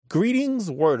Greetings,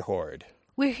 Word Horde.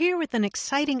 We're here with an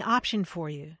exciting option for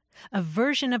you. A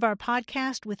version of our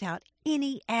podcast without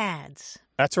any ads.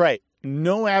 That's right.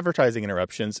 No advertising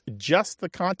interruptions, just the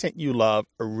content you love,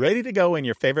 ready to go in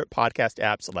your favorite podcast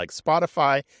apps like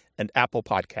Spotify and Apple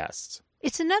Podcasts.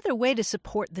 It's another way to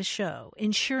support the show,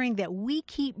 ensuring that we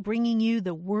keep bringing you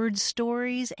the word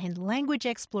stories and language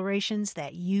explorations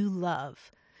that you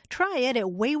love. Try it at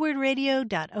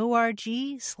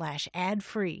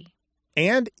waywardradio.org/ad-free.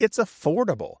 And it's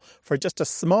affordable. For just a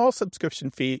small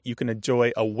subscription fee, you can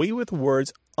enjoy A Way with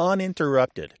Words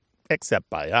uninterrupted, except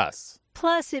by us.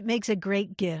 Plus, it makes a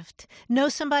great gift. Know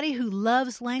somebody who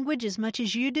loves language as much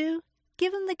as you do?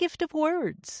 Give them the gift of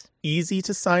words. Easy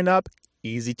to sign up,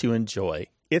 easy to enjoy.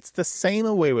 It's the same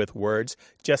A Way with Words,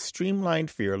 just streamlined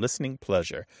for your listening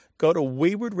pleasure. Go to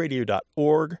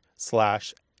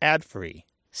waywardradio.org/ad-free.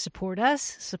 Support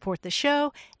us, support the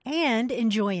show, and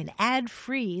enjoy an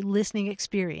ad-free listening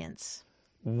experience.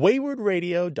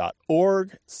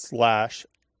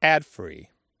 waywardradio.org/ad-free.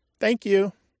 Thank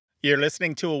you. You're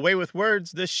listening to A Way with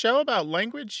Words, the show about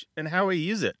language and how we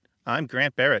use it. I'm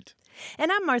Grant Barrett.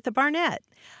 And I'm Martha Barnett.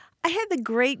 I had the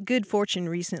great good fortune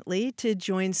recently to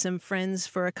join some friends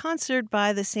for a concert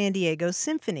by the San Diego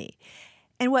Symphony.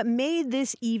 And what made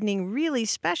this evening really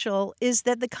special is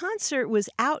that the concert was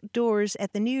outdoors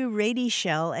at the new Rady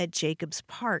Shell at Jacobs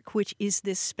Park, which is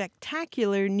this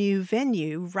spectacular new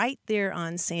venue right there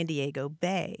on San Diego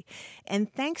Bay.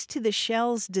 And thanks to the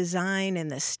Shell's design and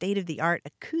the state-of-the-art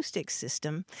acoustic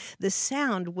system, the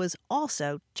sound was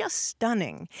also just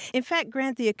stunning. In fact,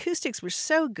 Grant, the acoustics were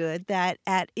so good that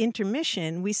at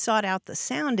intermission, we sought out the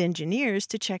sound engineers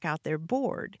to check out their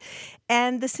board.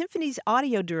 And the symphony's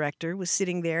audio director was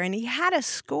sitting there, and he had a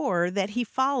score that he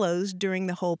follows during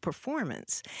the whole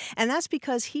performance. And that's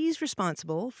because he's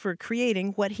responsible for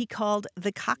creating what he called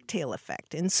the cocktail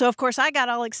effect. And so, of course, I got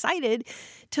all excited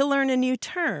to learn a new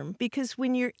term, because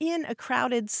when you're in a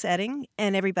crowded setting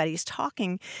and everybody's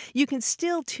talking, you can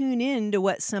still tune in to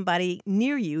what somebody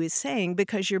near you is saying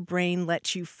because your brain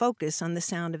lets you focus on the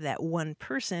sound of that one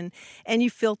person and you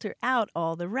filter out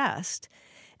all the rest.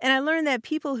 And I learned that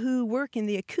people who work in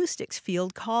the acoustics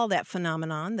field call that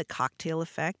phenomenon the cocktail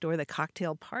effect or the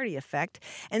cocktail party effect.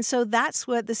 And so that's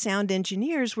what the sound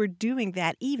engineers were doing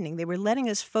that evening. They were letting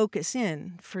us focus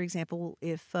in, for example,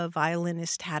 if a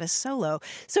violinist had a solo.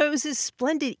 So it was this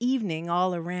splendid evening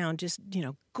all around, just,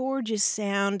 gorgeous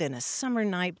sound and a summer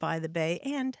night by the bay.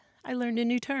 And I learned a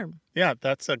new term. Yeah,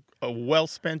 that's a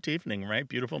well-spent evening, right?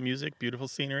 Beautiful music, beautiful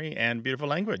scenery, and beautiful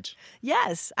language.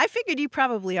 Yes. I figured you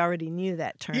probably already knew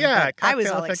that term. Yeah. I was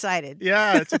all excited.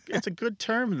 Yeah, it's a good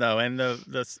term, though, and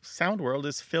the sound world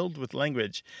is filled with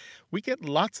language. We get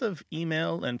lots of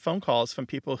email and phone calls from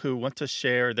people who want to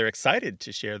share, they're excited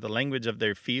to share the language of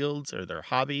their fields or their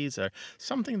hobbies or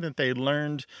something that they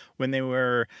learned when they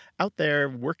were out there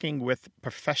working with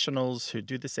professionals who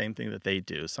do the same thing that they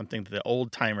do, something that the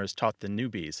old-timers taught the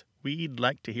newbies. We'd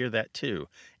like to hear that too.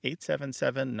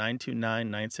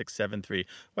 877-929-9673.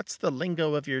 What's the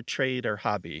lingo of your trade or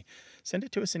hobby? Send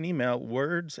it to us in email,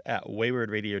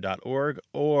 words@waywardradio.org,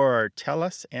 or tell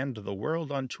us and the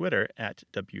world on Twitter at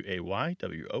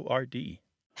WAYWORD.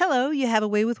 Hello, you have a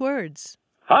way with words.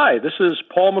 Hi, this is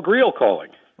Paul McGreal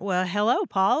calling. Well, hello,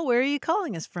 Paul. Where are you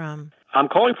calling us from? I'm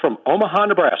calling from Omaha,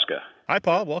 Nebraska. Hi,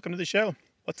 Paul. Welcome to the show.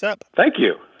 What's up? Thank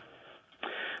you.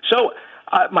 So,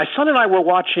 my son and I were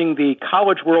watching the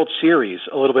College World Series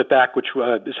a little bit back, which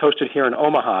is hosted here in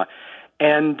Omaha.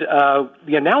 And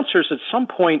the announcers at some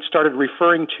point started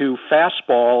referring to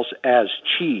fastballs as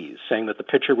cheese, saying that the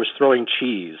pitcher was throwing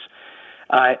cheese.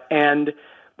 And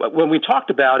when we talked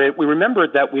about it, we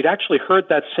remembered that we'd actually heard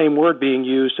that same word being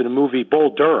used in a movie,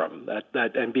 Bull Durham,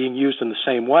 and being used in the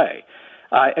same way.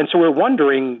 And so we're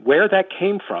wondering where that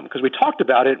came from, because we talked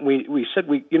about it and we said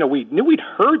we knew we'd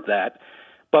heard that,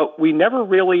 but we never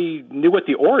really knew what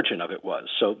the origin of it was.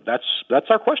 So that's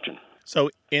our question. So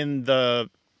in the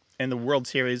World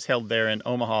Series held there in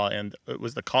Omaha, and it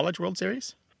was the College World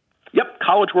Series? Yep,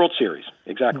 College World Series,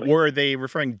 exactly. Were they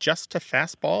referring just to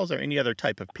fastballs or any other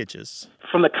type of pitches?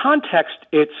 From the context,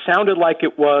 it sounded like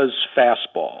it was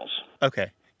fastballs.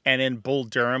 Okay. And in Bull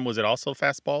Durham, was it also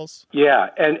fastballs? Yeah,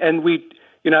 and we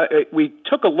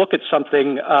took a look at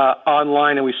something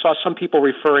online, and we saw some people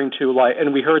referring to, like,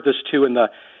 and we heard this too in the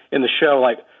show,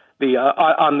 like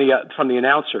from the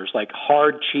announcers, like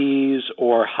hard cheese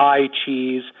or high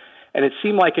cheese, and it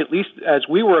seemed like, at least as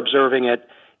we were observing it,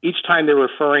 each time they were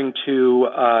referring to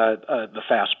the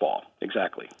fastball.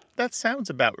 Exactly. That sounds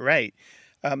about right.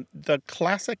 The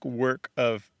classic work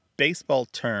of baseball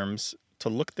terms to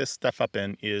look this stuff up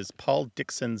in is Paul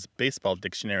Dixon's Baseball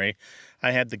Dictionary.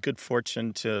 I had the good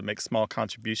fortune to make small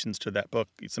contributions to that book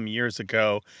some years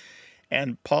ago.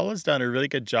 And Paul has done a really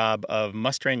good job of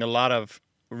mustering a lot of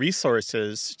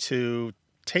resources to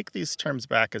take these terms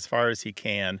back as far as he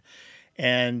can.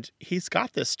 And he's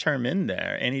got this term in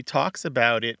there, and he talks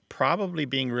about it probably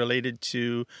being related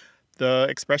to the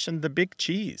expression the big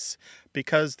cheese,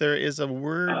 because there is a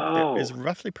word that is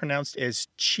roughly pronounced as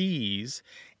cheese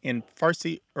in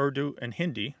Farsi, Urdu, and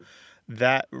Hindi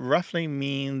that roughly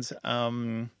means,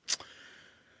 how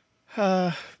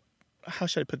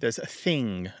should I put this, a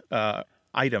thing,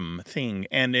 item, thing.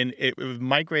 And then it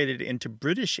migrated into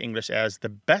British English as the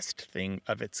best thing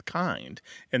of its kind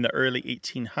in the early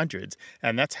 1800s.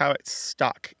 And that's how it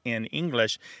stuck in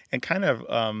English and kind of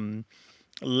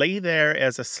lay there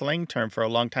as a slang term for a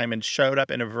long time and showed up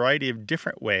in a variety of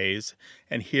different ways.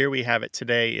 And here we have it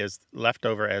today as left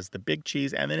over as the big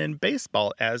cheese, and then in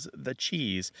baseball as the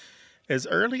cheese. As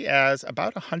early as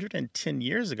about 110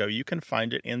 years ago, you can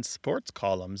find it in sports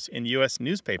columns in U.S.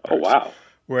 newspapers. Oh, wow.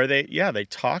 Where they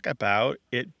talk about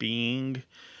it being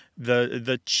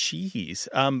the cheese.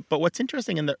 But what's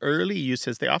interesting in the early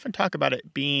uses, they often talk about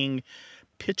it being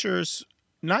pitchers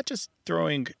not just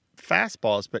throwing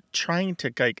fastballs, but trying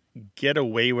to get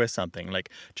away with something, like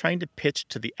trying to pitch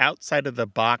to the outside of the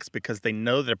box because they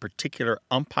know that a particular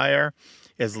umpire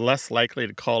is less likely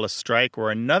to call a strike, or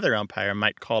another umpire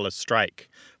might call a strike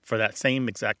for that same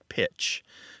exact pitch.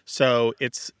 So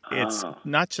it's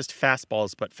not just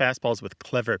fastballs, but fastballs with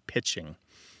clever pitching.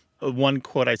 One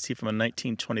quote I see from a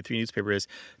 1923 newspaper is,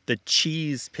 "The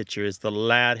cheese pitcher is the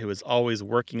lad who is always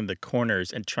working the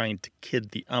corners and trying to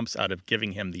kid the umps out of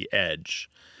giving him the edge."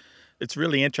 It's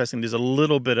really interesting. There's a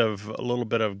little bit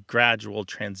of gradual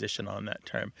transition on that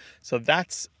term. So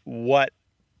that's what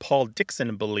Paul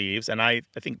Dixon believes, and I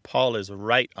think Paul is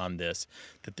right on this,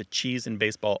 that the cheese in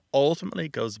baseball ultimately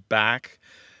goes back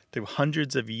through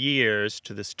hundreds of years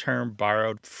to this term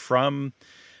borrowed from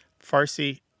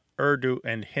Farsi, Urdu,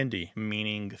 and Hindi,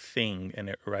 meaning thing, and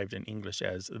it arrived in English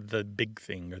as the big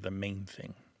thing or the main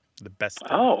thing, the best thing.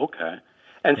 Oh, okay.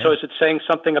 And so is it saying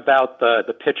something about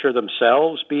the pitcher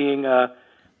themselves being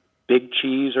big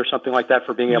cheese or something like that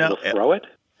for being able to throw it?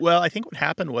 Well, I think what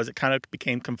happened was it kind of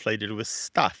became conflated with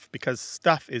stuff, because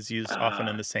stuff is used often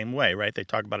in the same way, right? They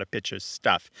talk about a pitcher's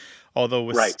stuff. Although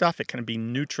with stuff, it can be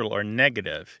neutral or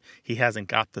negative. He hasn't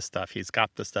got the stuff. He's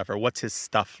got the stuff. Or what's his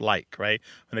stuff like, right?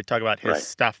 When they talk about his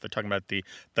stuff, they're talking about the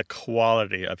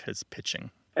quality of his pitching.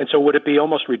 And so would it be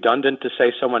almost redundant to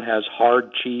say someone has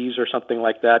hard cheese or something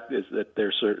like that? Is that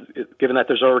given that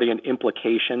there's already an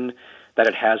implication that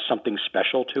it has something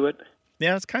special to it?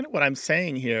 Yeah, that's kind of what I'm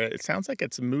saying here. It sounds like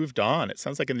it's moved on. It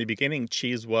sounds like in the beginning,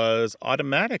 cheese was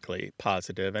automatically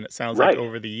positive, and it sounds like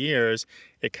over the years,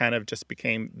 it kind of just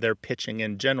became their pitching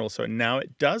in general. So now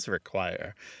it does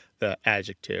require the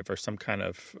adjective or some kind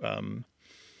of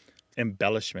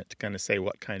embellishment to kind of say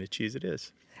what kind of cheese it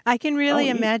is. I can really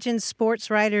imagine sports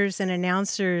writers and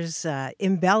announcers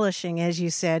embellishing, as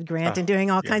you said, Grant, and doing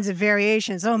all kinds of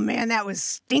variations. Oh, man, that was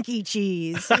stinky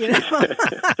cheese. You know?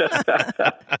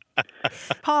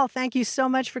 Paul, thank you so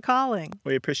much for calling.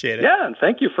 We appreciate it. Yeah, and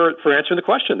thank you for answering the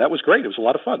question. That was great. It was a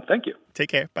lot of fun. Thank you. Take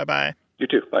care. Bye-bye. You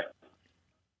too. Bye.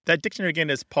 That dictionary,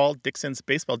 again, is Paul Dixon's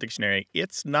Baseball Dictionary.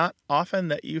 It's not often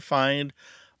that you find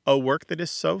a work that is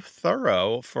so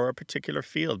thorough for a particular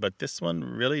field, but this one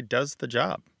really does the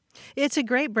job. It's a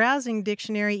great browsing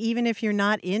dictionary, even if you're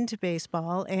not into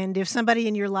baseball. And if somebody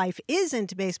in your life is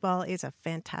into baseball, it's a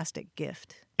fantastic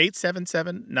gift.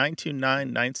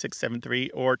 877-929-9673,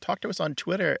 or talk to us on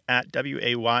Twitter at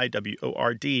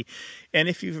WAYWORD. And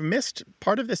if you've missed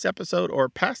part of this episode or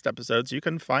past episodes, you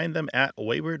can find them at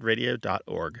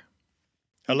waywardradio.org.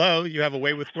 Hello, you have a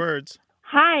way with words.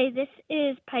 Hi, this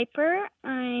is Piper.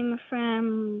 I'm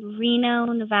from Reno,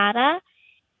 Nevada.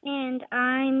 And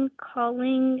I'm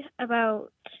calling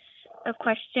about a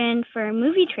question for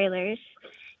movie trailers.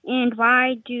 And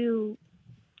why do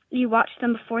you watch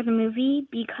them before the movie?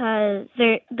 Because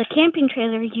the camping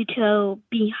trailer you tow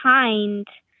behind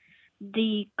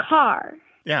the car.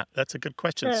 Yeah, that's a good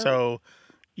question. So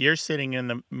you're sitting in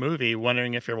the movie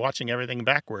wondering if you're watching everything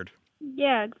backward.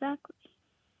 Yeah, exactly.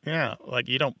 Yeah, like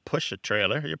you don't push a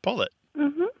trailer, you pull it.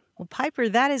 Mm-hmm. Well, Piper,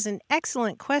 that is an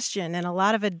excellent question, and a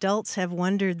lot of adults have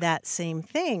wondered that same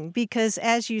thing because,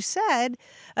 as you said,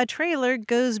 a trailer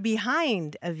goes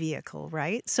behind a vehicle,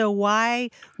 right? So why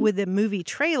would the movie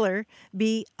trailer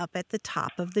be up at the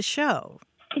top of the show?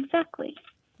 Exactly.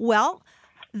 Well,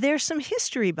 there's some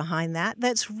history behind that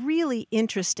that's really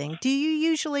interesting. Do you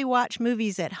usually watch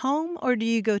movies at home, or do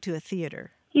you go to a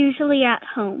theater? Usually at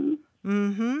home.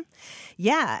 Mm-hmm.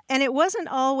 Yeah, and it wasn't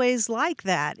always like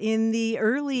that. In the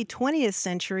early 20th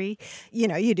century,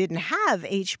 you didn't have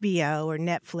HBO or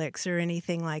Netflix or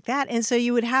anything like that, and so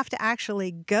you would have to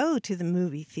actually go to the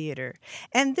movie theater.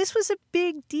 And this was a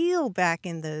big deal back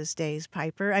in those days,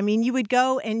 Piper. I mean, you would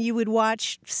go and you would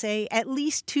watch, say, at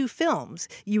least 2 films.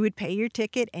 You would pay your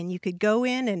ticket and you could go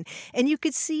in and you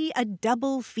could see a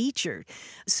double feature.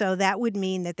 So that would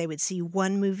mean that they would see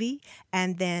one movie,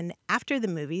 and then after the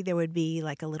movie, there would be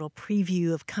like a little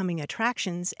preview of coming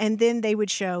attractions, and then they would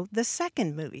show the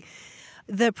second movie.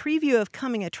 The preview of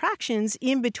coming attractions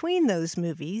in between those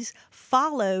movies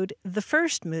followed the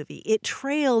first movie. It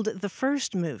trailed the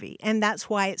first movie, and that's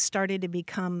why it started to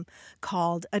become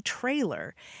called a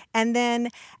trailer. And then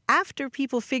after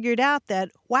people figured out that,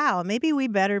 wow, maybe we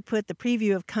better put the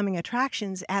preview of coming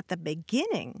attractions at the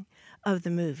beginning of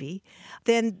the movie,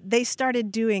 then they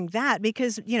started doing that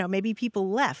because, maybe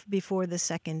people left before the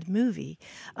second movie.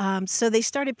 So they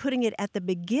started putting it at the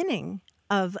beginning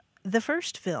of the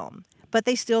first film, but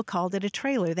they still called it a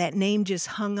trailer. That name just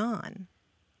hung on.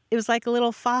 It was like a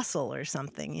little fossil or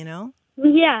something,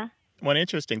 Yeah. One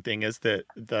interesting thing is that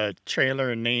the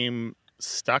trailer name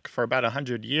stuck for about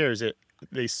 100 years.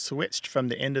 They switched from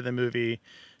the end of the movie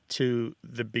to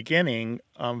the beginning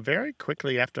very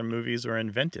quickly after movies were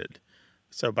invented.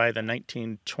 So by the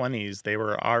 1920s, they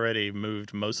were already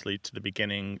moved mostly to the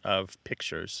beginning of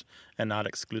pictures and not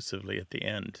exclusively at the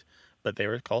end. But they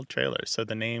were called trailers. So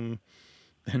the name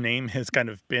has kind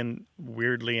of been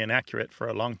weirdly inaccurate for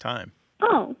a long time.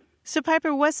 Oh. So,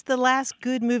 Piper, what's the last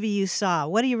good movie you saw?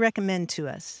 What do you recommend to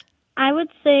us? I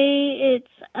would say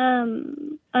it's a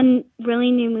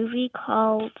really new movie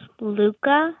called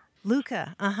Luca.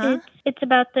 Luca, uh-huh. It's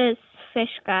about this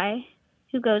fish guy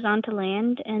who goes onto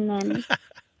land and then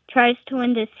tries to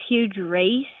win this huge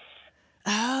race.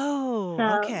 Oh,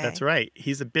 okay. That's right.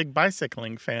 He's a big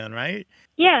bicycling fan, right?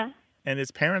 Yeah. And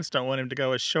his parents don't want him to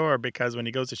go ashore because when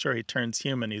he goes ashore, he turns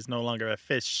human. He's no longer a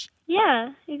fish.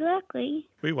 Yeah, exactly.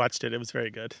 We watched it. It was very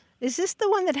good. Is this the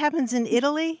one that happens in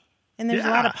Italy? And there's a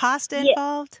lot of pasta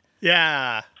involved?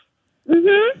 Yeah.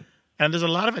 Mm-hmm. And there's a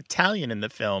lot of Italian in the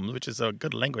film, which is a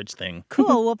good language thing.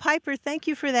 Cool. Well, Piper, thank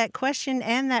you for that question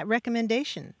and that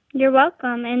recommendation. You're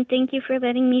welcome, and thank you for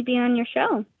letting me be on your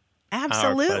show.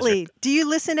 Absolutely. Do you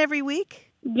listen every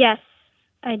week? Yes,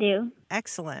 I do.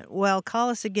 Excellent. Well, call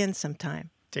us again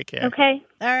sometime. Take care. Okay.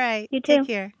 All right. You too. Take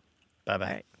care. Bye-bye.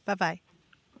 All right. Bye-bye.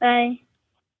 Bye.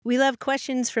 We love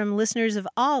questions from listeners of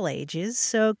all ages,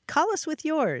 so call us with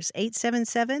yours,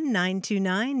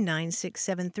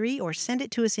 877-929-9673, or send it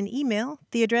to us in email.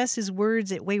 The address is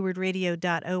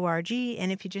words@waywardradio.org,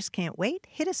 and if you just can't wait,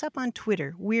 hit us up on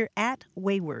Twitter. We're at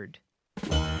Wayward.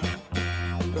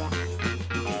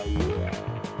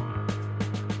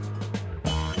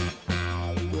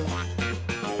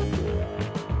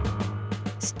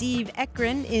 Steve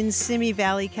Ekren in Simi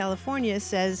Valley, California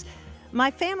says, my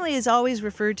family has always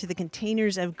referred to the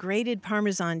containers of grated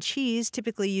Parmesan cheese,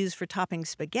 typically used for topping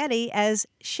spaghetti, as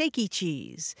shaky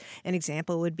cheese. An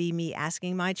example would be me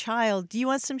asking my child, do you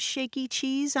want some shaky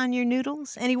cheese on your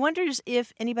noodles? And he wonders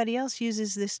if anybody else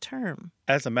uses this term.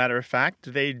 As a matter of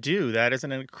fact, they do. That is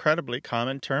an incredibly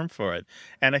common term for it.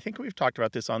 And I think we've talked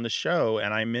about this on the show,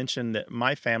 and I mentioned that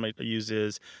my family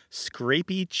uses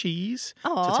scrapey cheese to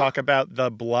talk about the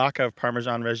block of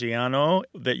Parmesan Reggiano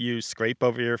that you scrape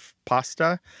over your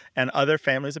pasta. And other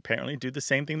families apparently do the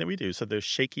same thing that we do. So there's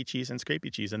shaky cheese and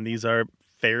scrapey cheese, and these are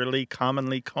fairly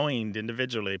commonly coined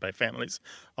individually by families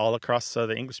all across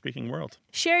the English-speaking world.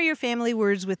 Share your family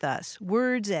words with us,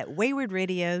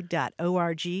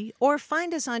 words@waywardradio.org, or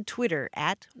find us on Twitter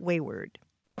 @Wayward.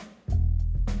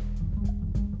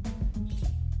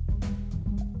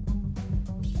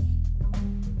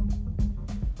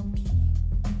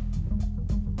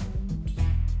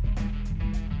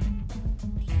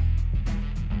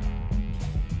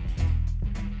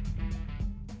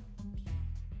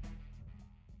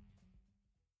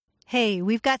 Hey,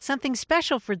 we've got something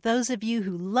special for those of you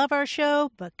who love our show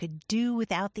but could do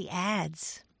without the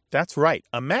ads. That's right.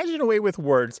 Imagine a way with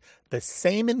words, the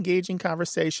same engaging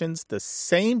conversations, the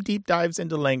same deep dives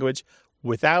into language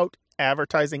without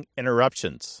advertising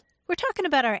interruptions. We're talking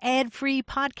about our ad-free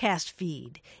podcast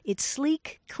feed. It's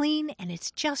sleek, clean, and it's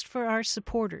just for our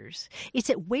supporters. It's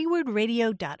at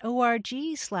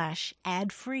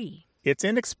waywardradio.org/ad-free. It's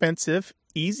inexpensive,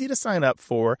 easy to sign up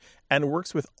for, and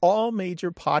works with all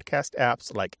major podcast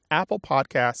apps like Apple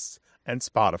Podcasts and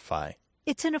Spotify.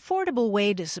 It's an affordable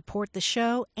way to support the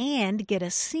show and get a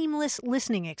seamless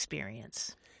listening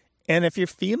experience. And if you're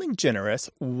feeling generous,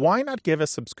 why not give a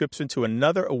subscription to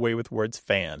another Away with Words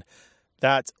fan?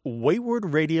 That's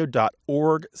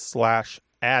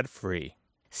waywardradio.org/ad-free.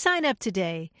 Sign up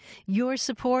today. Your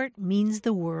support means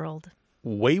the world.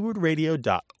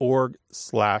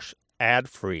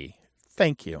 waywardradio.org/ad-free.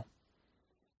 Thank you.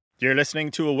 You're listening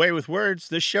to Away with Words,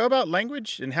 the show about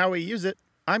language and how we use it.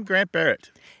 I'm Grant Barrett.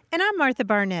 And I'm Martha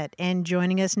Barnett, and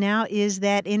joining us now is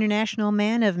that international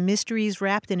man of mysteries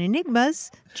wrapped in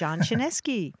enigmas, John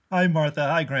Chinesky. Hi, Martha.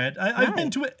 Hi, Grant. I've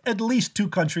been to at least 2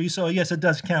 countries, so yes, it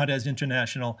does count as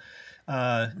international.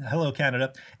 Hello,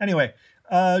 Canada. Anyway,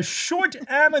 short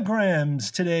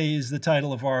anagrams today is the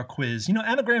title of our quiz. You know,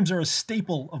 anagrams are a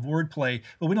staple of wordplay,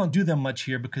 but we don't do them much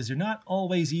here because they're not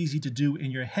always easy to do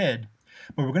in your head.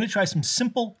 But we're going to try some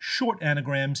simple, short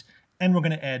anagrams, and we're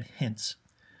going to add hints.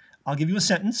 I'll give you a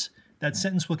sentence. That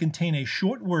sentence will contain a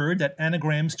short word that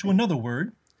anagrams to another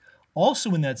word.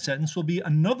 Also in that sentence will be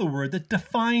another word that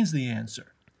defines the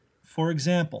answer. For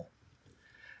example,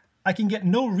 I can get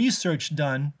no research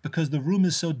done because the room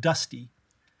is so dusty.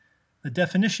 The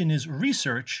definition is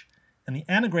research, and the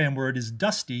anagram word is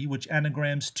dusty, which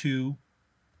anagrams to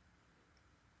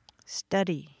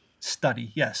Study.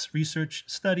 Study. Yes, research,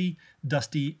 study,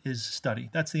 dusty is study.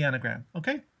 That's the anagram.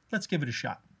 Okay, let's give it a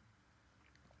shot.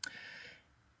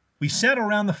 We sat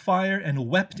around the fire and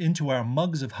wept into our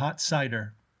mugs of hot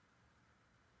cider.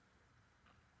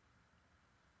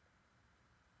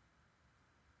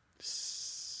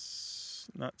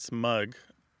 Not smug.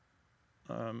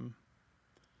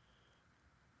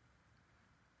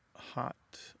 Hot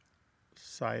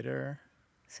cider.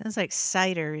 Sounds like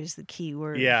cider is the key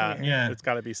word. Yeah, here. Yeah. It's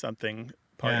got to be something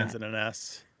probably Yeah. ends in an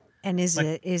S. And is Like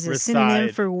it a reside.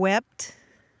 synonym for wept?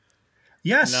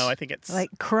 Yes. No, I think it's Like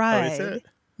Oh, cried? is it?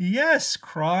 Yes,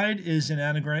 cried is the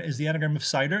anagram of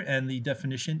cider, and the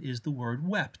definition is the word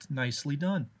wept. Nicely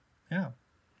done. Yeah.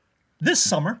 This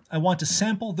summer, I want to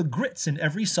sample the grits in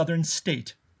every southern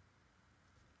state.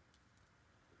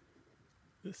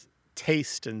 This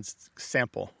taste and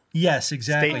sample. Yes,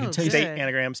 exactly. Oh, Taste. State good.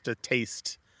 anagrams to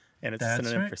taste, and it's a That's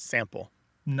synonym right. for sample.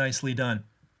 Nicely done.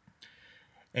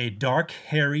 A dark,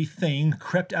 hairy thing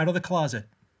crept out of the closet.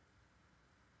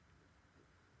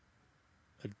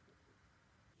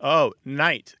 Oh,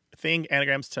 night. Thing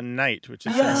anagrams to night, which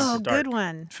is Yes. Oh, dark. good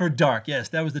one. For dark, yes,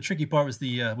 that was the tricky part. Was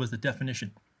the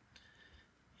definition.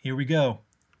 Here we go.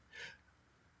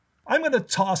 I'm going to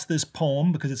toss this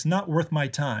poem because it's not worth my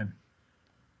time.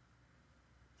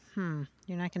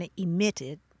 You're not going to emit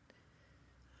it.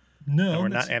 No, And we're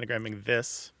not that's- anagramming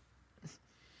this.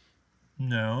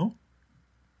 No,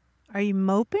 Are you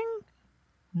moping?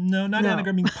 no, not No.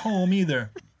 anagramming poem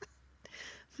either.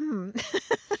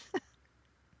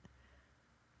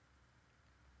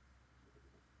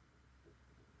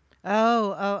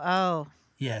 Oh.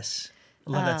 Yes, I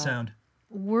love that sound.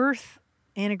 Worth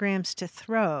anagrams to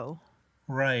throw.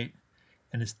 Right,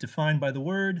 and it's defined by the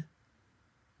word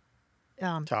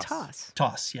Toss.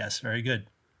 toss. Yes, very good.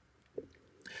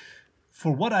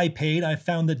 For what I paid, I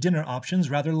found the dinner options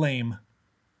rather lame.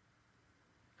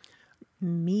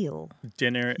 Meal.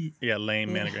 Dinner,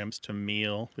 lame anagrams to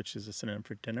meal, which is a synonym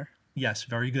for dinner. Yes,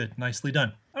 very good. Nicely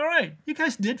done. All right, you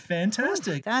guys did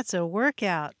fantastic. That's a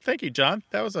workout. Thank you, John.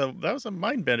 That was a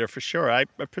mind bender for sure. I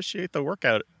appreciate the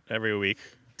workout every week.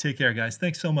 Take care, guys.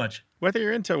 Thanks so much. Whether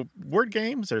you're into word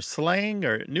games or slang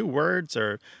or new words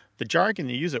or the jargon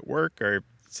you use at work or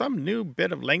some new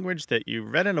bit of language that you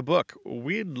read in a book,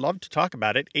 we'd love to talk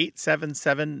about it.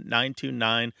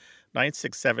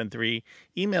 877-929-9673.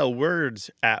 Email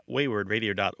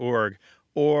words@waywardradio.org.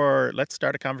 Or let's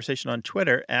start a conversation on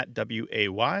Twitter at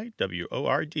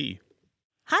WAYWORD.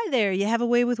 Hi there. You have a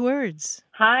way with words.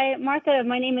 Hi, Martha.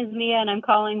 My name is Mia, and I'm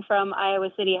calling from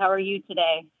Iowa City. How are you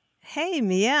today? Hey,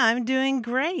 Mia. I'm doing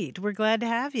great. We're glad to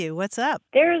have you. What's up?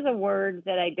 There is a word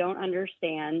that I don't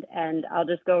understand, and I'll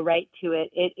just go right to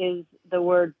it. It is the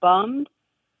word bummed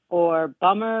or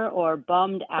bummer or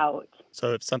bummed out.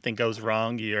 So if something goes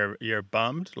wrong, you're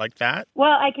bummed like that?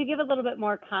 Well, I could give a little bit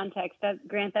more context.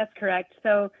 Grant, that's correct.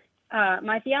 So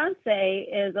my fiance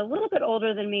is a little bit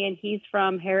older than me, and he's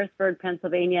from Harrisburg,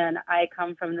 Pennsylvania, and I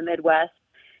come from the Midwest.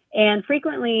 And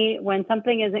frequently, when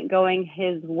something isn't going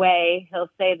his way, he'll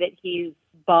say that he's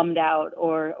bummed out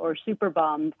or super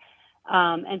bummed.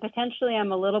 And potentially,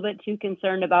 I'm a little bit too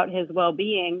concerned about his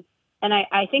well-being. And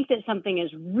I think that something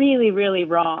is really, really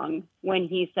wrong when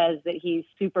he says that he's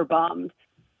super bummed.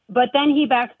 But then he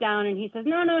backs down and he says,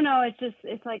 no,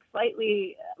 it's like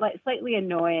slightly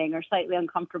annoying or slightly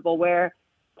uncomfortable, where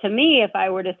to me, if I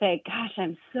were to say, gosh,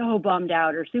 I'm so bummed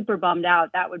out or super bummed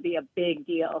out, that would be a big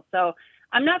deal. So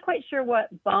I'm not quite sure what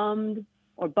bummed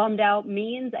or bummed out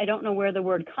means. I don't know where the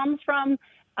word comes from.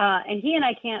 And he and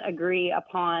I can't agree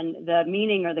upon the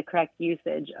meaning or the correct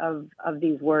usage of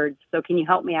these words. So can you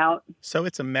help me out? So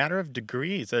it's a matter of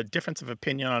degrees, a difference of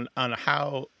opinion on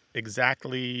how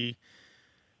exactly,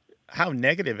 how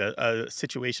negative a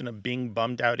situation of being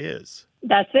bummed out is.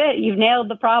 That's it. You've nailed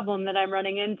the problem that I'm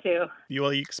running into. You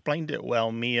explained it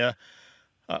well, Mia.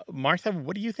 Martha,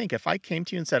 what do you think? If I came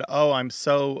to you and said, "Oh, I'm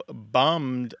so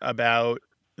bummed about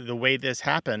the way this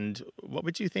happened," what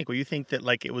would you think? Would you think that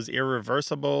like it was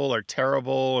irreversible or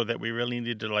terrible, or that we really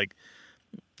need to like,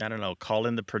 I don't know, call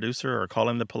in the producer or call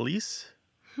in the police?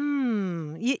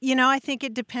 I think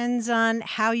it depends on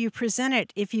how you present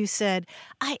it. If you said,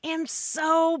 "I am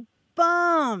so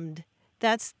bummed,"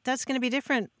 that's going to be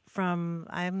different from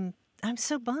I'm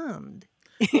so bummed.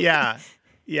 Yeah.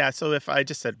 Yeah, so if I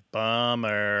just said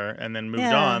bummer and then moved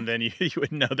on, then you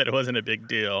would know that it wasn't a big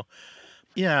deal.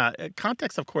 Yeah,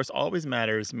 context, of course, always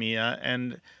matters, Mia.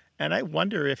 And I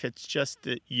wonder if it's just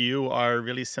that you are a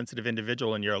really sensitive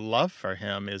individual and your love for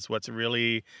him is what's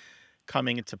really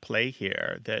coming into play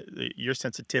here. That your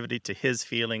sensitivity to his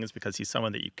feelings because he's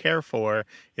someone that you care for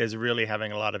is really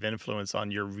having a lot of influence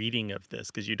on your reading of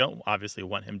this, because you don't obviously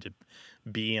want him to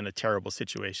be in a terrible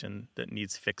situation that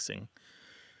needs fixing.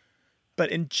 But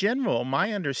in general,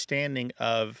 my understanding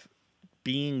of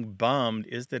being bummed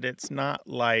is that it's not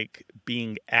like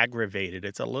being aggravated.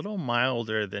 It's a little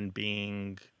milder than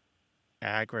being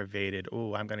aggravated.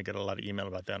 Oh, I'm going to get a lot of email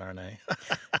about that, aren't I?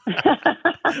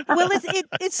 Well,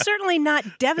 it's certainly not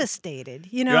devastated.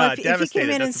 Yeah, if you devastated,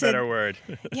 came in and that's a said, better word.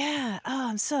 "Yeah, oh,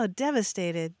 I'm so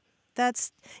devastated."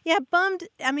 Bummed.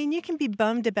 I mean, you can be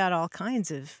bummed about all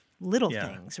kinds of little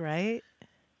things, right?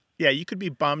 Yeah, you could be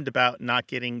bummed about not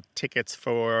getting tickets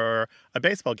for a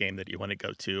baseball game that you want to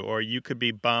go to, or you could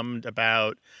be bummed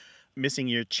about missing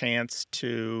your chance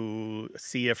to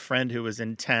see a friend who was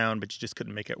in town, but you just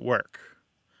couldn't make it work.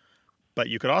 But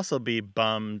you could also be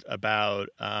bummed about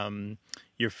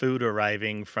your food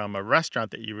arriving from a restaurant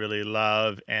that you really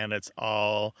love, and it's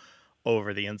all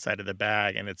over the inside of the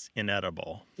bag, and it's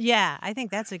inedible. Yeah, I think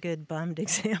that's a good bummed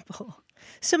example.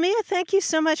 So, Mia, thank you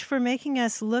so much for making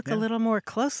us look a little more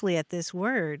closely at this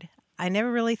word. I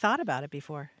never really thought about it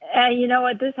before. You know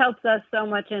what? This helps us so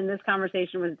much, and this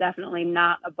conversation was definitely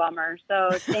not a bummer.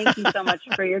 So thank you so much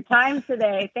for your time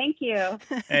today. Thank you.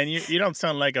 And you don't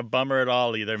sound like a bummer at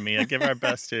all either, Mia. Give our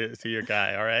best to your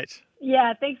guy, all right?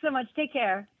 Yeah, thanks so much. Take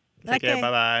care. Take care.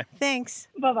 Bye-bye. Thanks.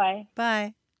 Bye-bye.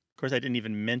 Bye. Of course, I didn't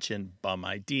even mention bum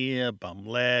idea, bum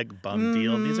leg, bum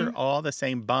deal. These are all the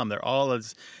same bum. They're all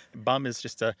bum is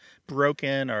just a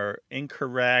broken or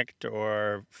incorrect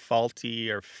or faulty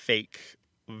or fake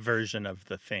version of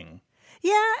the thing.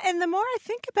 Yeah, and the more I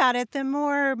think about it, the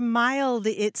more mild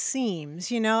it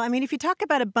seems, I mean, if you talk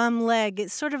about a bum leg,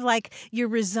 it's sort of like you're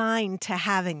resigned to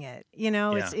having it,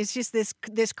 It's just this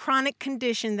chronic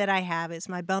condition that I have. It's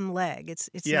my bum leg.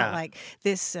 It's not like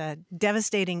this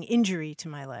devastating injury to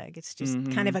my leg. It's just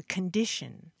kind of a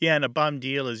condition. Yeah, and a bum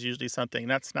deal is usually something,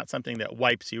 that's not something that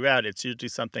wipes you out. It's usually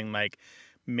something like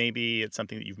maybe it's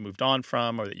something that you've moved on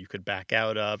from or that you could back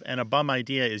out of. And a bum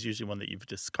idea is usually one that you've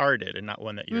discarded and not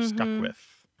one that you're stuck with.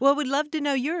 Well, we'd love to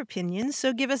know your opinions,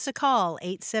 so give us a call,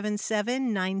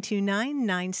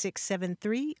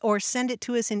 877-929-9673, or send it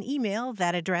to us in email.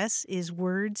 That address is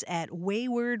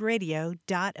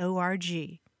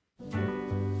words@waywordradio.org.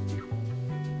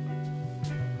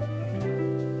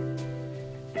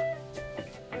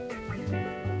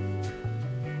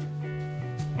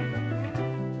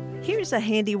 Here's a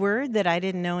handy word that I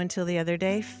didn't know until the other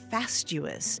day,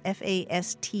 fastuous,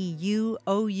 Fastuous,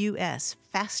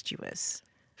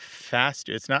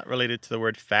 fastuous. It's not related to the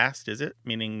word fast, is it?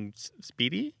 Meaning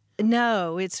speedy?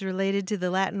 No, it's related to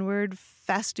the Latin word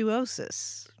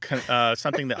fastuosus.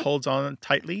 Something that holds on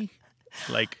tightly,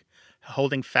 like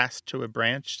holding fast to a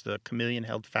branch. The chameleon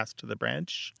held fast to the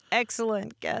branch.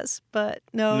 Excellent guess, but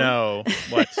no. No.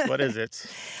 What is it?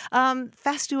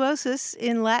 Fastuosus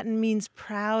in Latin means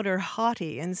proud or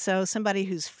haughty, and so somebody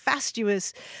who's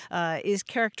fastuous is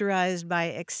characterized by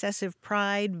excessive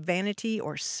pride, vanity,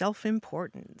 or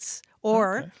self-importance.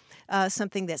 Or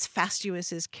something that's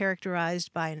fastuous is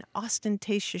characterized by an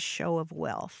ostentatious show of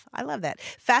wealth. I love that.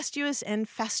 Fastuous and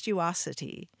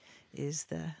fastuosity is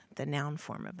the noun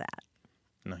form of that.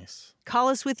 Nice. Call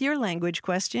us with your language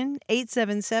question,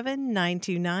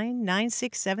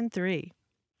 877-929-9673.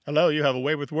 Hello, you have a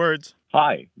way with words.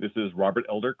 Hi, this is Robert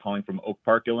Elder calling from Oak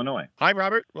Park, Illinois. Hi,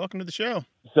 Robert. Welcome to the show.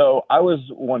 So I was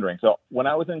wondering, when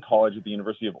I was in college at the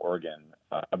University of Oregon,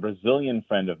 a Brazilian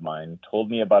friend of mine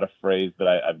told me about a phrase that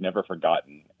I've never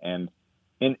forgotten. And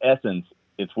in essence,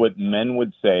 it's what men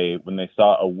would say when they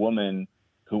saw a woman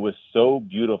who was so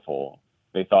beautiful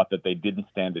they thought that they didn't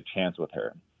stand a chance with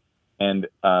her. And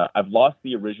I've lost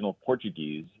the original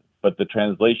Portuguese, but the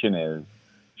translation is,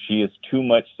 "She is too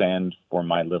much sand for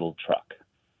my little truck."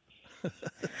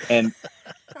 and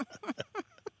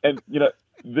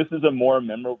this is a more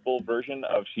memorable version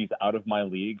of "She's out of my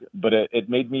league," but it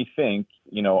made me think,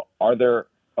 are there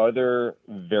other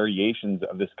variations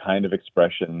of this kind of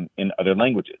expression in other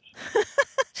languages?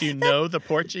 Do you know the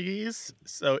Portuguese?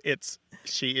 So it's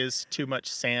 "She is too much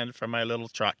sand for my little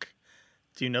truck."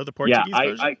 Do you know the Portuguese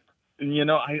version?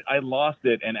 I lost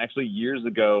it. And actually years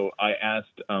ago, I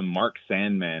asked Mark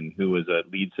Sandman, who was a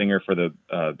lead singer for the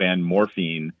band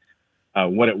Morphine,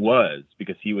 what it was,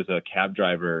 because he was a cab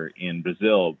driver in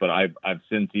Brazil, but I've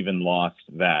since even lost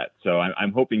that. So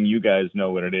I'm hoping you guys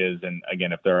know what it is. And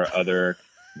again, if there are other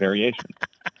variations.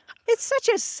 It's such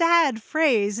a sad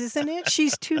phrase, isn't it?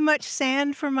 She's too much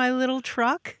sand for my little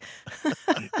truck.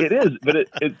 It is, but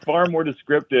it's far more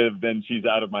descriptive than "she's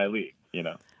out of my league,"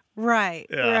 Right,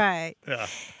 Yeah. right. Yeah.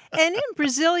 And in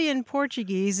Brazilian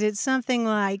Portuguese, it's something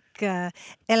like, ela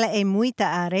é muita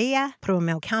areia pro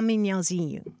meu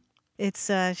caminhãozinho.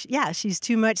 It's, she's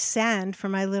too much sand for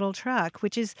my little truck,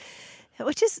 which is, I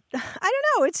don't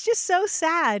know, it's just so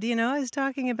sad, It's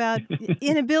talking about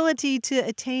inability to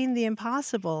attain the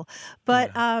impossible.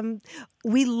 But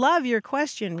we love your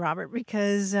question, Robert,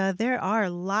 because there are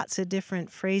lots of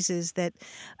different phrases that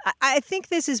I think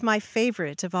this is my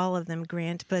favorite of all of them,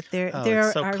 Grant. But there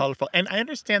it's so are colorful. And I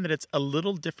understand that it's a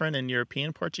little different in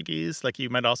European Portuguese. Like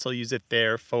you might also use it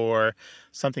there for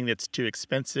something that's too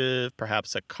expensive,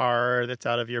 perhaps a car that's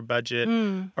out of your budget,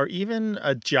 or even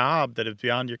a job that is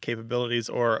beyond your capabilities,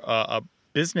 or a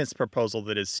business proposal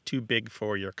that is too big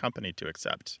for your company to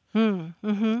accept.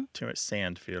 Mm-hmm. Too much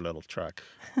sand for your little truck.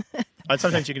 And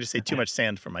sometimes you can just say "too much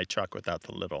sand for my truck" without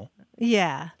the little.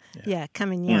 Yeah,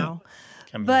 caminhão.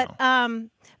 But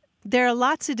there are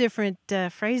lots of different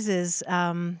phrases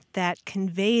that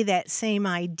convey that same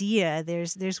idea.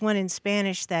 There's one in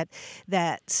Spanish that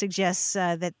suggests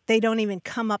that they don't even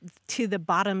come up to the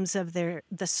bottoms of the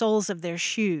soles of their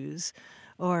shoes,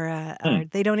 or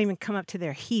they don't even come up to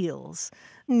their heels,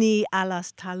 ni a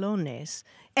los talones.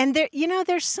 And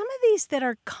there's some of these that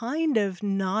are kind of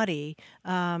naughty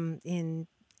in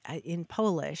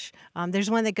Polish.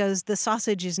 There's one that goes, "The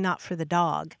sausage is not for the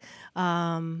dog,"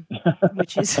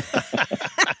 which is,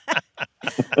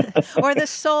 or "the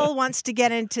soul wants to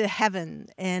get into heaven,"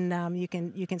 and you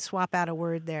can swap out a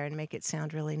word there and make it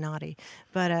sound really naughty.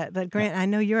 But Grant, I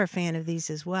know you're a fan of these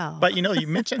as well. But you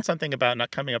mentioned something about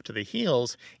not coming up to the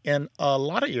heels. In a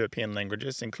lot of European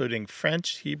languages, including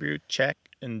French, Hebrew, Czech,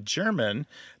 and German,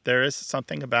 there is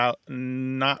something about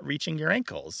not reaching your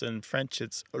ankles. In French,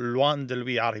 it's "loin de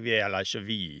lui arriver à la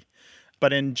cheville."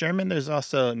 But in German, there's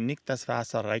also "nicht das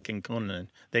Wasser reichen können."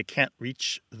 They can't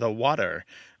reach the water.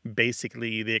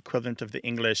 Basically, the equivalent of the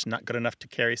English "not good enough to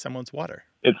carry someone's water."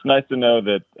 It's nice to know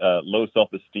that low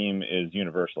self-esteem is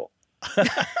universal.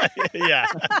 Yeah.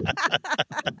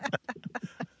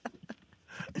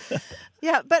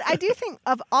 Yeah, but I do think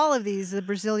of all of these, the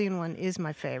Brazilian one is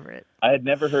my favorite. I had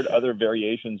never heard other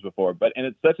variations before, and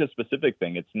it's such a specific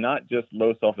thing. It's not just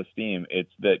low self-esteem.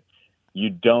 It's that you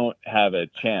don't have a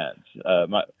chance.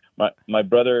 My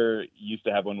brother used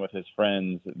to have one with his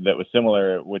friends that was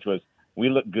similar, which was, "We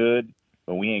look good,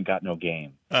 but we ain't got no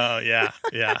game." Oh, yeah.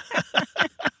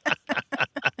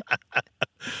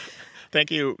 Thank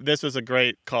you. This was a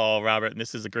great call, Robert, and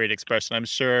this is a great expression. I'm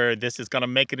sure this is going to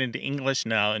make it into English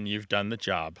now, and you've done the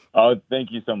job. Oh,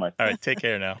 thank you so much. All right, take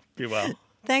care now. Be well.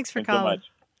 Thanks for Thanks calling. so much.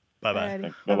 Bye-bye. Alrighty.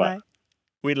 Thanks. Bye-bye.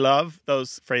 We love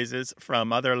those phrases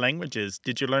from other languages.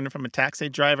 Did you learn them from a taxi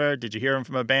driver? Did you hear them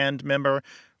from a band member?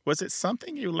 Was it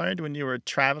something you learned when you were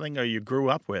traveling or you grew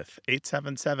up with?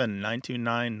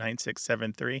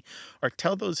 877-929-9673. Or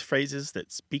tell those phrases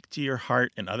that speak to your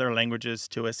heart in other languages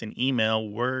to us in email,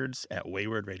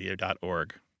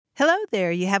 words@waywardradio.org. Hello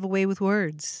there. You have a way with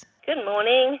words. Good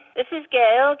morning. This is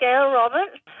Gail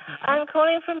Roberts. I'm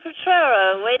calling from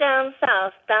Potrero, way down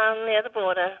south, down near the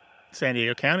border. San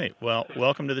Diego County. Well,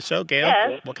 welcome to the show, Gail.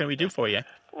 Yes. What can we do for you?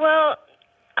 Well,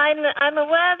 I'm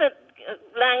aware that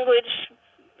language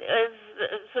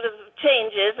sort of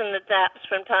changes and adapts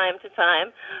from time to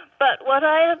time. But what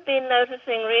I have been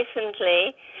noticing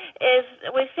recently is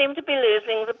we seem to be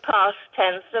losing the past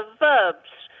tense of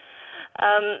verbs.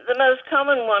 The most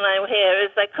common one I hear is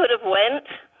 "I could have went"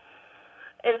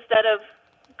 instead of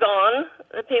 "gone."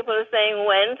 The people are saying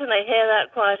 "went," and I hear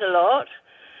that quite a lot.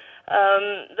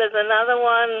 There's another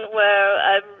one where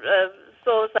I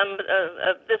saw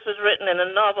this was written in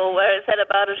a novel where it said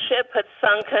about a ship had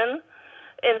sunken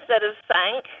instead of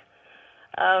sank.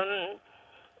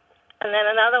 And then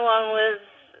another one was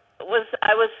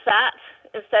I was sat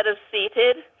instead of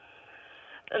seated.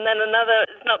 And then another,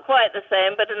 it's not quite the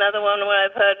same, but another one where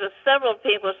I've heard several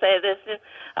people say this,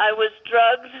 I was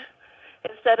drugged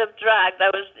instead of dragged.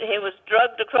 He was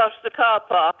drugged across the car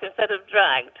park instead of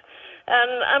dragged.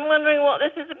 And I'm wondering what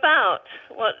this is about,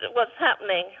 what's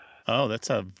happening. Oh, that's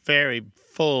a very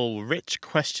full, rich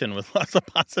question with lots of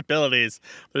possibilities.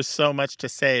 There's so much to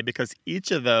say because each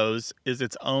of those is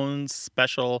its own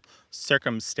special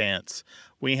circumstance.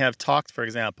 We have talked, for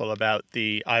example, about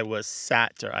the I was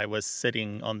sat or I was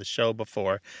sitting on the show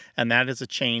before, and that is a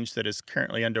change that is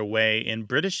currently underway in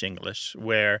British English,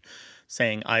 where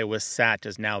saying I was sat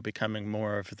is now becoming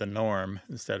more of the norm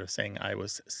instead of saying I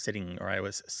was sitting or I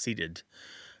was seated.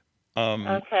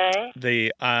 Okay.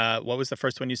 What was the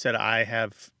first one you said? I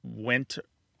have went.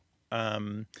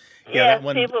 Yes, that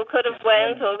one. People could have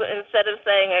went, or instead of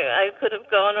saying I could have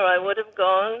gone or I would have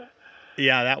gone.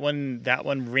 Yeah, that one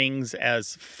rings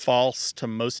as false to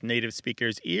most native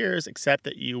speakers' ears, except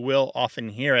that you will often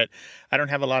hear it. I don't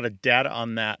have a lot of data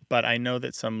on that, but I know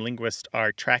that some linguists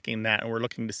are tracking that, and we're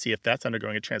looking to see if that's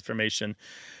undergoing a transformation.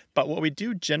 But what we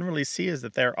do generally see is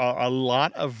that there are a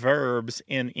lot of verbs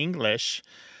in English.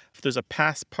 If there's a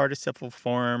past participle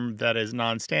form that is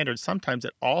non-standard, sometimes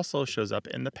it also shows up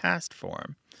in the past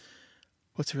form.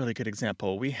 What's a really good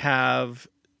example? We have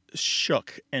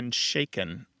shook and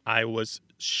shaken. I was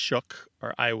shook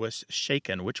or I was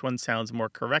shaken. Which one sounds more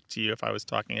correct to you if I was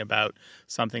talking about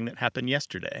something that happened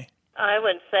yesterday? I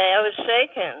would say I was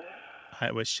shaken.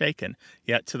 I was shaken.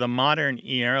 Yet to the modern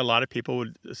ear, a lot of people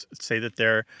would say that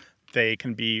they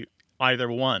can be either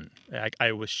one.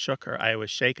 I was shook or I was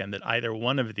shaken, that either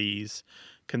one of these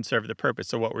can serve the purpose.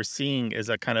 So what we're seeing is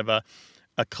a kind of a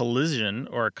collision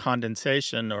or a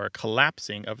condensation or a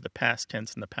collapsing of the past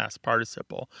tense and the past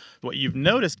participle. What you've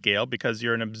noticed, Gail, because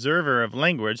you're an observer of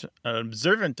language, an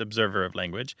observant observer of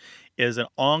language, is an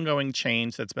ongoing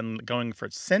change that's been going for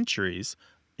centuries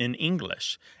in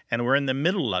English. And we're in the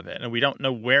middle of it. And we don't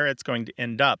know where it's going to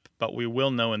end up, but we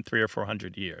will know in 300 or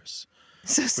 400 years.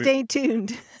 So stay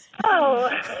tuned. Oh,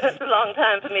 it's a long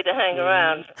time for me to hang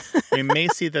around. We may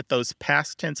see that those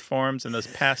past tense forms and those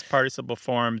past participle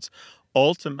forms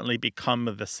ultimately become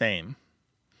the same.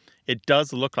 It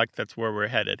does look like that's where we're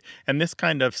headed. And this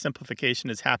kind of simplification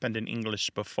has happened in English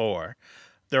before.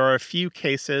 There are a few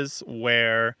cases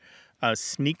where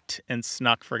sneaked and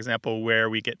snuck, for example, where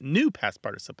we get new past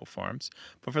participle forms.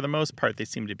 But for the most part, they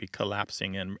seem to be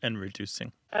collapsing and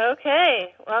reducing.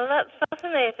 Okay. Well, that's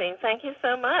fascinating. Thank you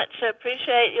so much. I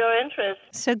appreciate your interest.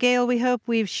 So, Gail, we hope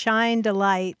we've shined a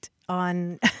light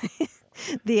on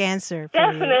the answer for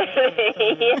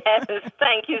Definitely, yes.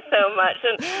 Thank you so much.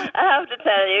 And I have to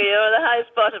tell you, you're the high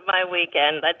spot of my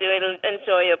weekend. I do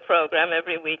enjoy your program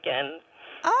every weekend.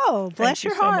 Oh, bless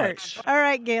your heart. Much. All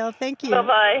right, Gail, thank you.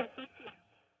 Bye-bye.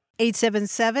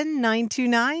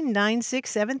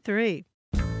 877-929-9673.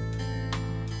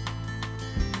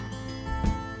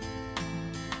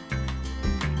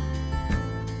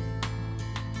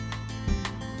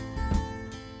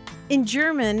 In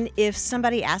German, if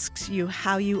somebody asks you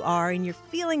how you are and you're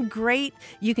feeling great,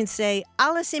 you can say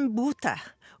alles in Butter,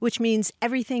 which means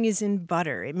everything is in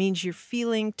butter. It means you're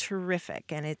feeling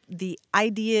terrific. And the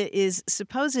idea is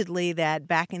supposedly that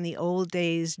back in the old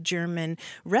days, German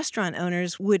restaurant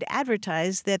owners would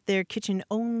advertise that their kitchen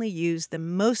only used the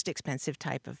most expensive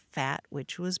type of fat,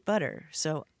 which was butter.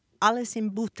 So alles in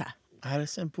Butter.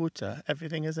 Alles in Butter.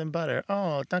 Everything is in butter.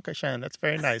 Oh, danke schön. That's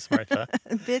very nice, Martha.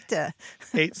 Bitte.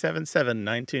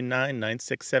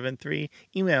 877-929-9673.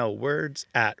 Email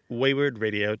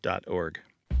words@waywardradio.org.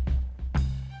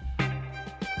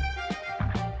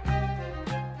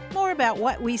 More about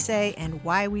what we say and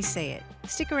why we say it.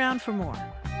 Stick around for more.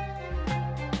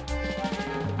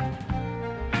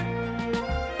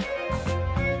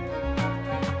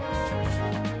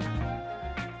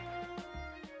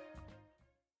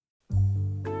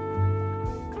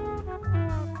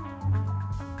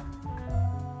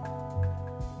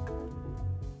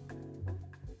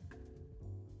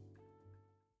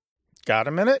 Got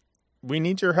a minute? We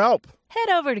need your help. Head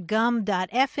over to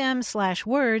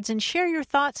gum.fm/words and share your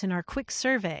thoughts in our quick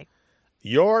survey.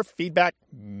 Your feedback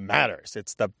matters.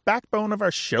 It's the backbone of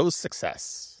our show's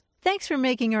success. Thanks for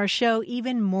making our show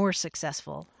even more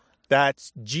successful.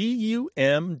 That's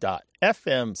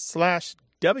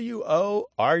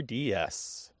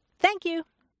gum.fm/WORDS. Thank you.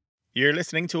 You're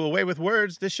listening to Away with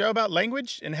Words, the show about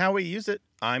language and how we use it.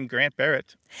 I'm Grant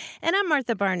Barrett. And I'm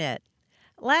Martha Barnett.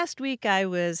 Last week I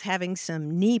was having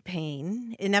some knee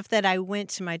pain, enough that I went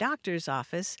to my doctor's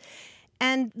office.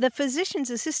 And the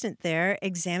physician's assistant there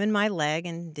examined my leg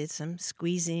and did some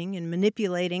squeezing and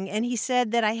manipulating, and he said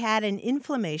that I had an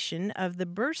inflammation of the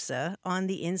bursa on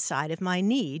the inside of my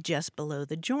knee, just below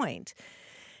the joint.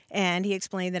 And he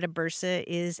explained that a bursa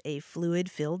is a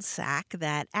fluid-filled sac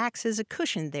that acts as a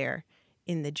cushion there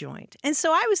in the joint. And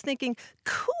so I was thinking,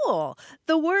 cool,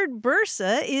 the word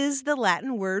bursa is the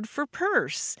Latin word for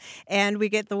purse. And we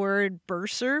get the word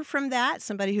bursar from that,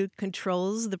 somebody who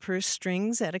controls the purse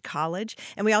strings at a college.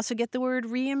 And we also get the word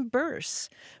reimburse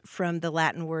from the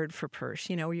Latin word for purse,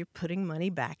 where you're putting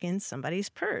money back in somebody's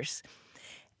purse.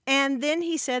 And then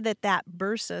he said that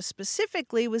bursa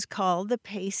specifically was called the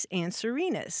pes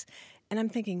anserinus. And I'm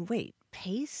thinking, wait,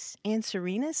 pes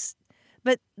anserinus?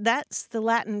 But that's the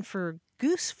Latin for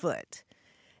goosefoot.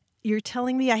 You're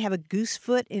telling me I have a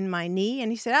goosefoot in my knee?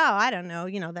 And he said, oh, I don't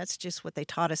know. That's just what they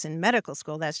taught us in medical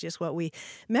school. That's just what we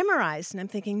memorized. And I'm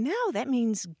thinking, no, that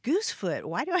means goosefoot.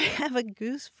 Why do I have a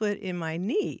goosefoot in my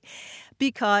knee?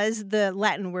 Because the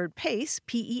Latin word pes,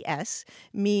 P-E-S,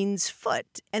 means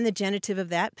foot. And the genitive of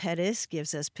that, pedis,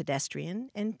 gives us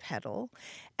pedestrian and pedal.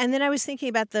 And then I was thinking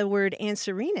about the word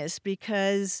anserinus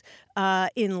because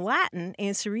in Latin,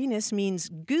 anserinus means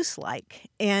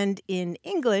goose-like. And in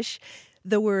English,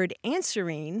 the word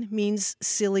answering means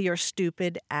silly or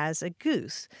stupid as a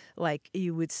goose. Like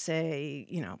you would say,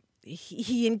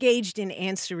 he engaged in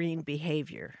answering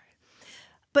behavior.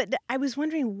 But I was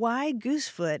wondering why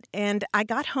goosefoot, and I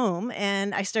got home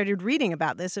and I started reading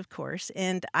about this, of course,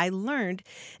 and I learned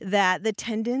that the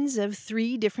tendons of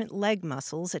 3 different leg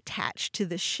muscles attach to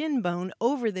the shin bone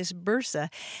over this bursa,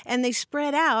 and they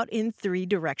spread out in 3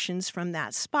 directions from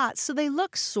that spot, so they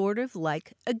look sort of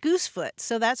like a goosefoot.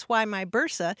 So that's why my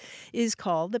bursa is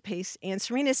called the pes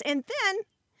anserinus. And then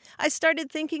I started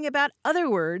thinking about other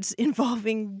words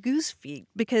involving goose feet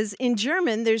because in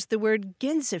German there's the word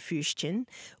Gänsefüßchen,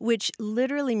 which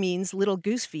literally means little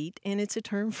goose feet, and it's a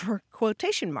term for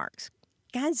quotation marks.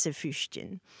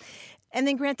 Gänsefüßchen. And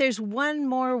then, Grant, there's one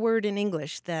more word in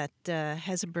English that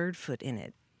has a bird foot in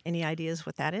it. Any ideas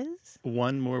what that is?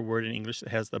 One more word in English that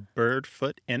has the bird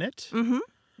foot in it? Mm-hmm.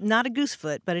 Not a goose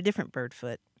foot, but a different bird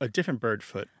foot. A different bird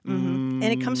foot. Mm-hmm.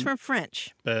 And it comes from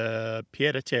French.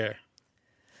 Pied à terre.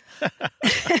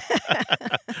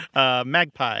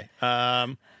 Magpie.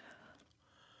 I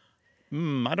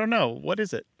don't know. What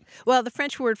is it? Well, the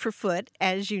French word for foot,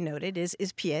 as you noted, is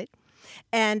pied.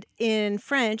 And in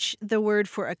French, the word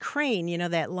for a crane,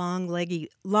 that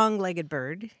long-legged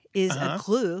bird, is a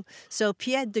grue. So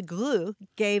pied de grue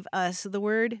gave us the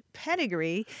word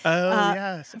pedigree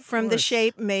yes, from the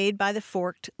shape made by the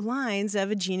forked lines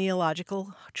of a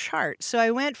genealogical chart. So I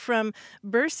went from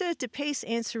bursa to pes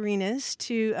anserinus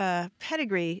to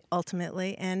pedigree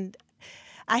ultimately, and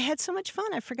I had so much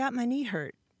fun I forgot my knee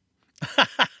hurt.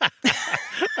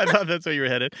 I thought that's where you were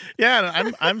headed.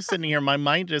 Yeah, I'm sitting here. My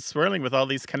mind is swirling with all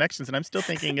these connections, and I'm still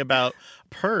thinking about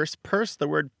purse. Purse, the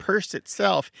word purse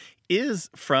itself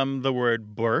is from the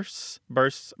word bursa.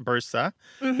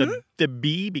 Mm-hmm. The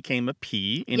B became a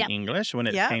P in English when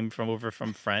it came over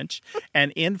from French.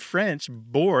 And in French,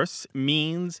 bourse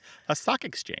means a stock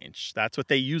exchange. That's what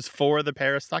they use for the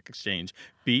Paris Stock Exchange.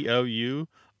 BOURSE.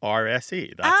 That's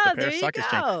the Paris Stock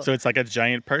Exchange. So it's like a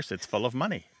giant purse. It's full of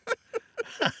money.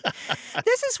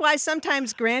 This is why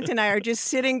sometimes Grant and I are just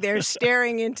sitting there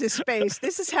staring into space.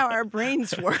 This is how our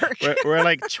brains work. We're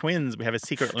like twins. We have a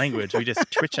secret language. We just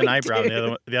twitch an eyebrow,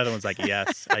 and the other one's like,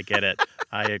 yes, I get it.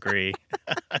 I agree.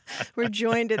 We're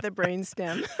joined at the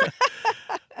brainstem.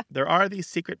 There are these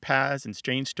secret paths and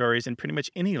strange stories in pretty much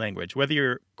any language. Whether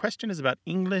your question is about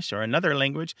English or another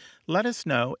language, let us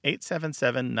know,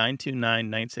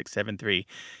 877-929-9673.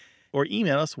 Or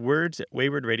email us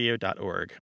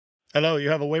words@waywardradio.org. Hello, you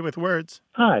have a way with words.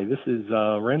 Hi, this is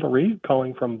Randall Reed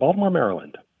calling from Baltimore,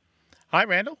 Maryland. Hi,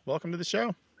 Randall. Welcome to the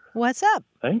show. What's up?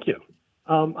 Thank you.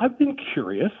 I've been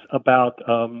curious about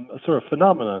a sort of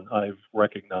phenomenon I've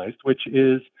recognized, which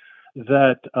is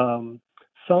that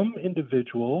some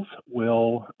individuals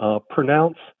will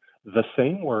pronounce the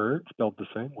same word, spelled the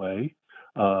same way,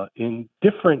 in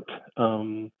different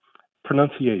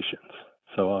pronunciations.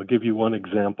 So I'll give you one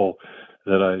example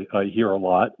that I hear a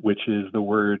lot, which is the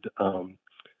word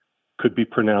could be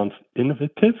pronounced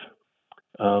innovative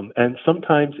and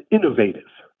sometimes innovative.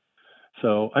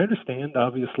 So I understand,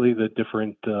 obviously, the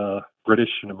different British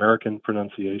and American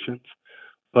pronunciations,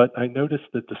 but I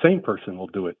noticed that the same person will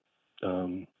do it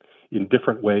in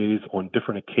different ways on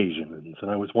different occasions.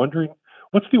 And I was wondering,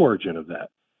 what's the origin of that?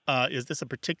 Is this a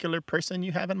particular person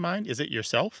you have in mind? Is it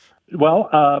yourself? Well,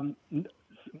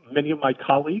 many of my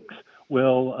colleagues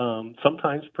will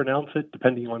sometimes pronounce it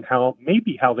depending on how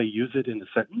they use it in a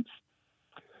sentence.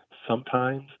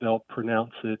 Sometimes they'll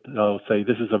pronounce it, they'll say,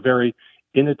 this is a very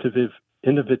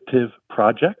innovative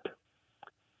project.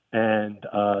 And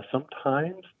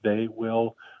sometimes they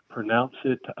will pronounce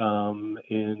it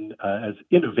as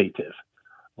innovative.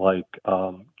 Like,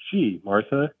 gee,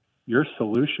 Martha, your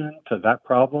solution to that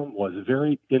problem was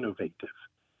very innovative.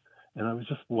 And I was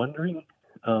just wondering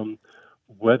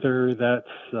whether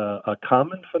that's a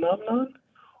common phenomenon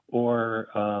or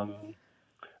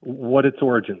what its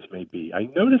origins may be. I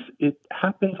notice it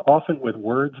happens often with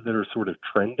words that are sort of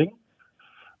trending,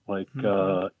 like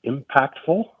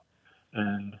impactful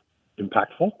and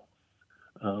impactful,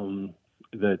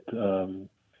 that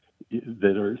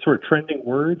are sort of trending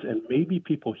words, and maybe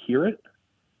people hear it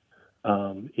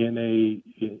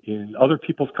in other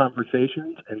people's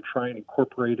conversations and try and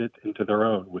incorporate it into their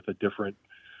own with a different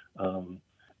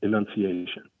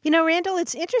enunciation. You know, Randall,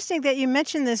 it's interesting that you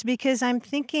mentioned this because I'm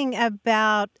thinking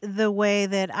about the way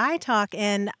that I talk,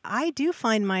 and I do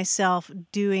find myself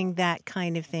doing that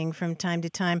kind of thing from time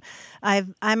to time.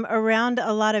 I'm around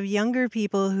a lot of younger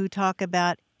people who talk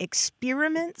about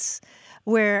experiments,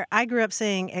 where I grew up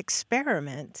saying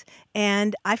experiment,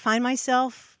 and I find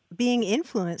myself being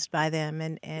influenced by them,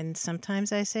 and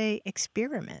sometimes I say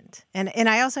experiment. And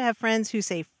I also have friends who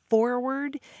say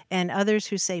forward and others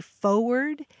who say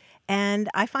forward. And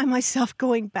I find myself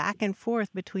going back and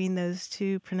forth between those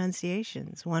two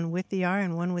pronunciations, one with the R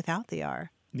and one without the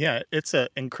R. Yeah, it's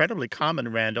incredibly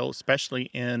common, Randall, especially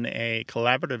in a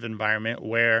collaborative environment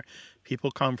where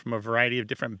people come from a variety of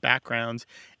different backgrounds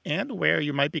and where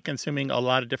you might be consuming a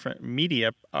lot of different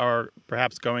media, or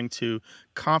perhaps going to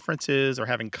conferences or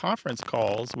having conference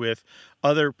calls with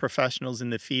other professionals in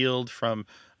the field from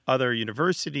other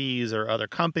universities or other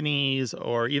companies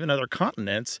or even other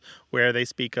continents where they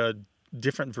speak a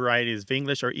different varieties of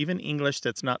English, or even English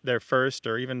that's not their first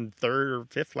or even third or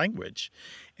fifth language.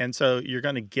 And so you're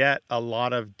going to get a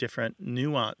lot of different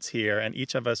nuance here, and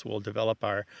each of us will develop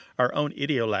our own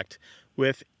idiolect.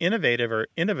 With innovative or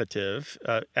innovative,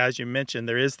 as you mentioned,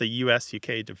 there is the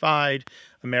US-UK divide.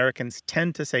 Americans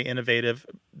tend to say innovative.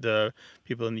 The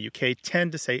people in the UK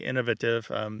tend to say innovative.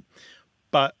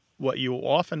 But what you will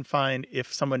often find,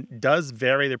 if someone does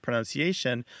vary their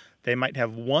pronunciation, they might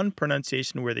have one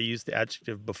pronunciation where they use the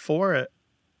adjective before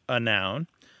a noun,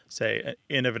 say an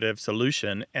innovative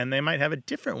solution, and they might have a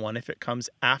different one if it comes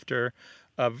after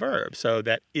a verb. So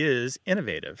that is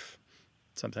innovative,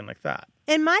 something like that.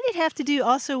 And might it have to do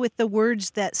also with the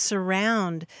words that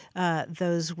surround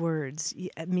those words?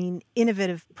 I mean,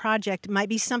 innovative project might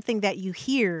be something that you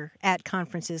hear at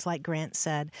conferences, like Grant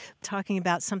said, talking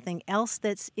about something else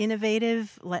that's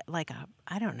innovative, like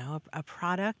a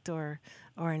product or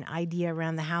an idea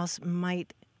around the house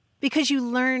might, because you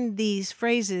learn these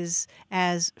phrases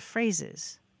as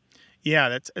phrases.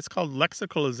 Yeah, it's called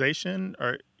lexicalization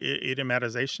or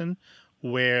idiomatization,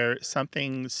 where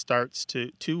something starts to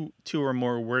two or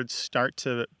more words start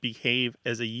to behave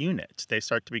as a unit. They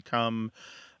start to become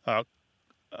a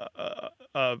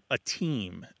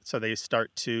team. So they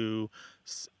start to.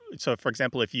 So, for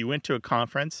example, if you went to a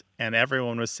conference and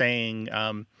everyone was saying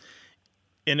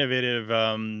innovative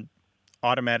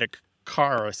automatic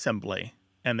car assembly,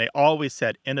 and they always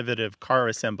said innovative car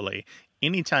assembly.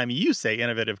 Anytime you say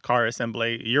innovative car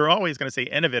assembly, you're always going to say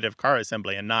innovative car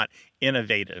assembly and not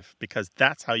innovative, because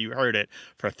that's how you heard it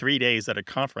for 3 days at a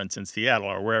conference in Seattle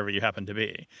or wherever you happen to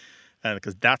be.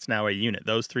 Because that's now a unit.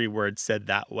 Those three words said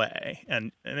that way.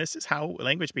 And this is how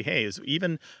language behaves.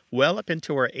 Even well up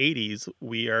into our 80s,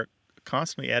 we are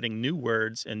constantly adding new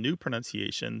words and new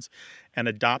pronunciations and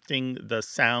adopting the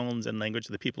sounds and language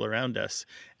of the people around us.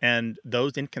 And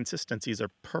those inconsistencies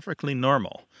are perfectly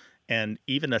normal. And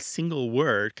even a single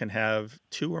word can have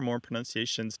two or more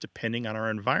pronunciations depending on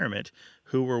our environment,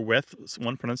 who we're with,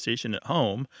 one pronunciation at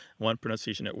home, one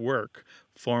pronunciation at work,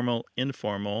 formal,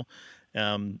 informal,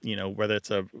 whether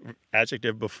it's a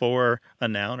adjective before a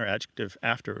noun or adjective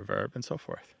after a verb, and so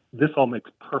forth. This all makes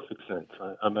perfect sense.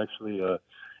 I'm actually a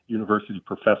university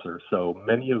professor, so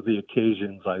many of the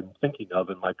occasions I'm thinking of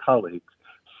and my colleagues,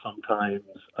 sometimes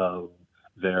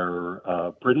they're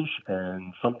British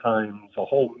and sometimes a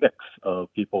whole mix of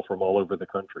people from all over the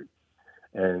country.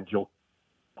 And you'll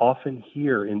often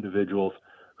hear individuals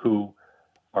who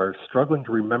are struggling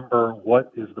to remember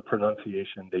what is the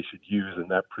pronunciation they should use in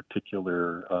that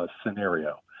particular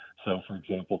scenario. So, for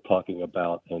example, talking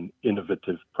about an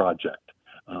innovative project,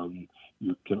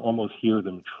 you can almost hear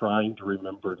them trying to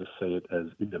remember to say it as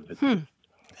innovative.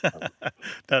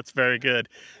 That's very good.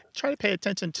 Try to pay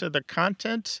attention to the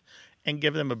content and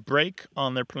give them a break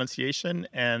on their pronunciation,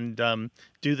 and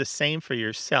do the same for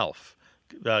yourself.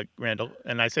 Randall,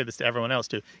 and I say this to everyone else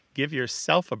too, give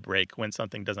yourself a break when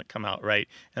something doesn't come out right,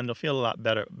 and you'll feel a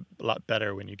lot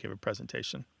better when you give a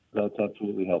presentation. That's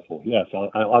absolutely helpful. Yes,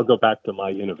 I'll go back to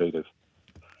my innovative.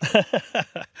 All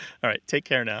right, take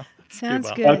care now. Sounds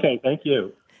well. good. Okay, thank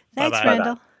you. Thanks, Bye-bye.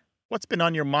 Randall. What's been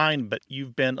on your mind, but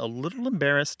you've been a little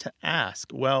embarrassed to ask?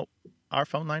 Well, our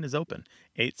phone line is open,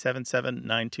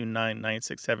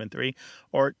 877-929-9673,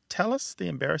 or tell us the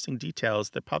embarrassing details.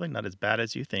 They're probably not as bad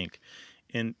as you think.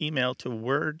 In email to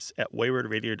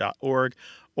words@waywardradio.org,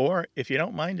 or if you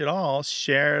don't mind at all,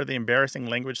 share the embarrassing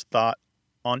language thought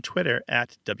on Twitter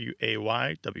at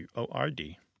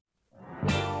WAYWORD.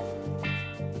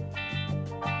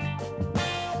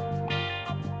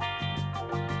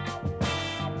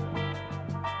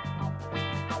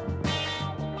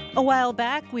 A while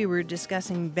back, we were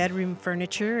discussing bedroom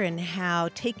furniture and how,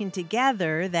 taken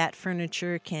together, that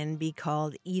furniture can be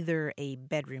called either a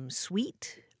bedroom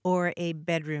suite or a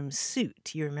bedroom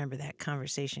suit. You remember that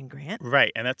conversation, Grant?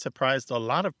 Right, and that surprised a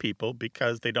lot of people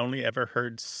because they'd only ever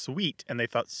heard suite and they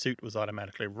thought suit was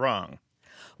automatically wrong.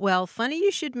 Well, funny you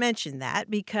should mention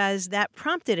that because that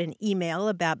prompted an email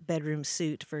about bedroom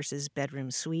suit versus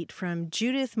bedroom suite from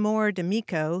Judith Moore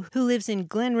D'Amico, who lives in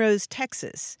Glen Rose,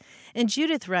 Texas. And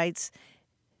Judith writes,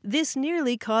 "This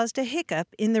nearly caused a hiccup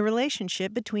in the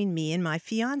relationship between me and my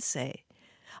fiancé.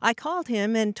 I called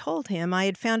him and told him I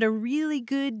had found a really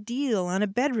good deal on a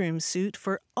bedroom suit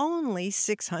for only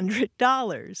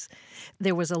 $600.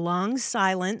 There was a long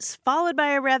silence, followed by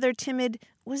a rather timid,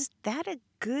 'Was that a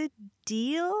good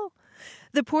deal?'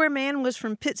 The poor man was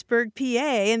from Pittsburgh,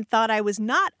 PA, and thought I was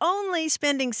not only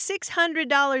spending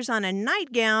 $600 on a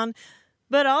nightgown,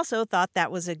 but also thought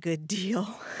that was a good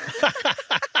deal."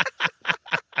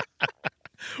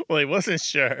 Well, he wasn't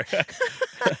sure.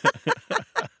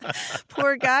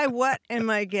 Poor guy, what am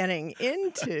I getting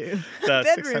into? The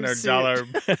Bedroom $600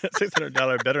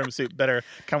 $600 bedroom suit better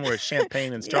come with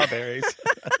champagne and strawberries.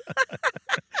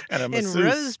 And a And masseuse.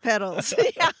 rose petals.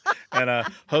 Yeah. And a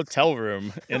hotel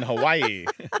room in Hawaii.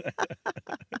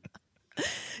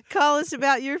 Call us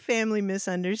about your family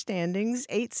misunderstandings,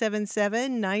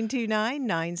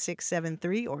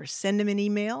 877-929-9673, or send them an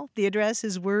email. The address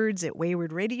is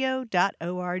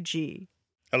words@waywardradio.org.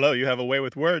 Hello, you have a way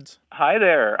with words. Hi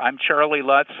there. I'm Charlie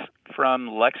Lutz from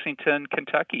Lexington,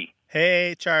 Kentucky.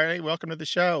 Hey, Charlie, welcome to the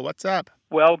show. What's up?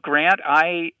 Well, Grant,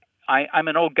 I'm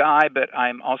an old guy, but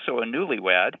I'm also a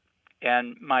newlywed.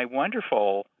 And my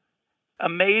wonderful,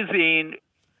 amazing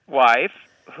wife,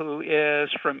 who is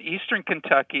from Eastern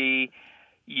Kentucky,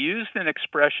 used an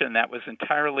expression that was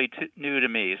entirely new to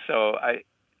me. So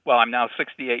I'm now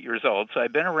 68 years old, so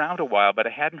I've been around a while, but I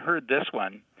hadn't heard this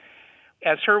one.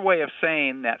 As her way of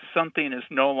saying that something is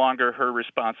no longer her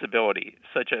responsibility,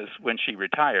 such as when she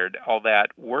retired, all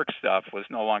that work stuff was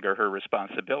no longer her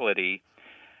responsibility.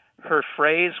 Her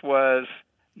phrase was,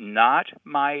 "Not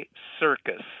my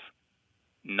circus,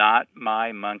 not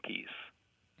my monkeys."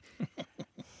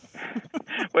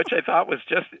 Which I thought was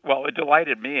it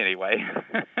delighted me anyway.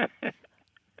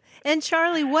 And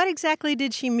Charlie, what exactly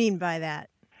did she mean by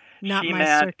that? Not She my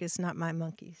meant, circus, not my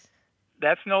monkeys.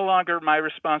 That's no longer my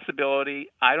responsibility.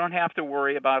 I don't have to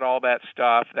worry about all that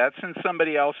stuff. That's in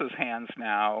somebody else's hands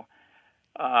now.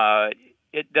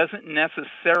 It doesn't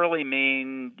necessarily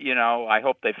mean, I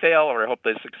hope they fail or I hope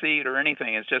they succeed or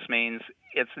anything. It just means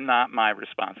it's not my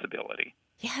responsibility.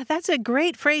 Yeah, that's a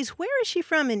great phrase. Where is she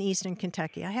from in Eastern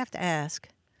Kentucky? I have to ask.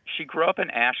 She grew up in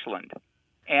Ashland,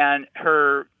 and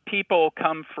her people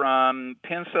come from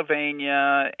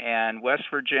Pennsylvania and West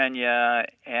Virginia,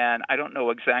 and I don't know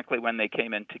exactly when they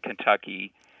came into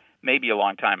Kentucky, maybe a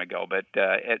long time ago, but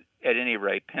at any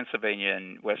rate, Pennsylvania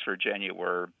and West Virginia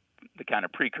were the kind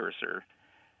of precursor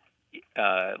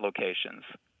locations.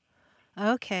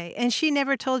 Okay, and she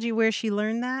never told you where she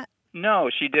learned that? No,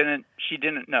 she didn't. She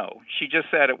didn't know. She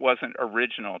just said it wasn't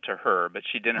original to her, but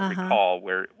she didn't recall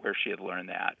where she had learned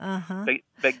that.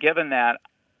 But given that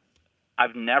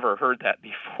I've never heard that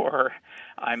before,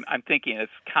 I'm thinking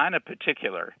it's kind of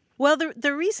particular. Well,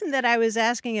 the reason that I was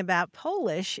asking about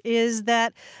Polish is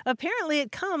that apparently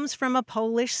it comes from a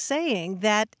Polish saying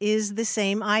that is the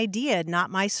same idea, not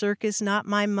my circus, not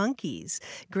my monkeys.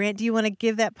 Grant, do you want to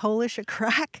give that Polish a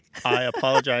crack? I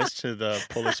apologize to the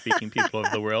Polish-speaking people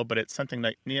of the world, but it's something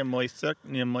like nie mój cirk,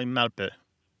 nie mój małpy.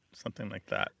 Something like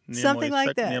that. Something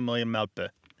like that. Nie moje małpy.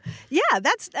 Yeah,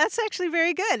 that's actually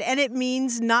very good. And it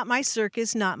means not my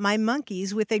circus, not my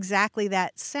monkeys, with exactly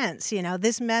that sense. You know,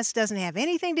 this mess doesn't have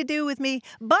anything to do with me,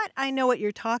 but I know what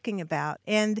you're talking about.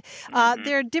 And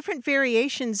there are different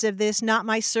variations of this, not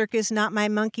my circus, not my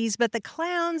monkeys, but the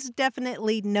clowns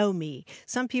definitely know me.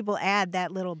 Some people add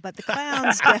that little, but the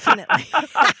clowns definitely.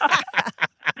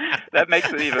 That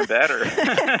makes it even better.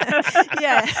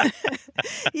 Yeah.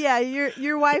 Yeah,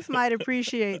 your wife might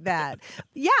appreciate that.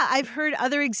 Yeah, I've heard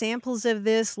other examples of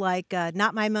this, like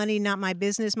not my money, not my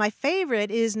business. My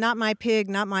favorite is not my pig,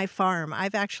 not my farm.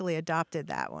 I've actually adopted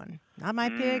that one. Not my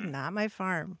pig, not my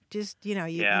farm. Just,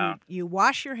 you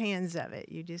wash your hands of it.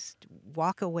 You just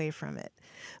walk away from it.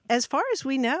 As far as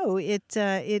we know,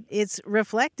 it's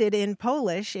reflected in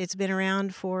Polish. It's been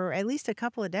around for at least a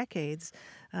couple of decades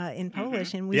in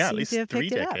Polish, and we seem to have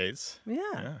picked it up. At least 3 decades.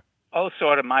 Yeah. Oh,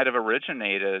 so it might have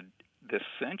originated this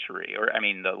century, or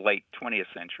the late 20th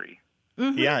century.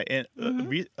 Mm-hmm. Yeah, and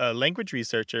language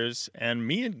researchers, and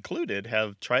me included,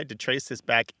 have tried to trace this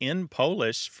back in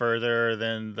Polish further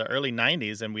than the early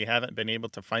 90s, and we haven't been able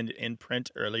to find it in print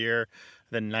earlier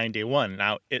than 91.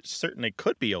 Now, it certainly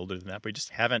could be older than that, but we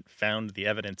just haven't found the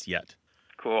evidence yet.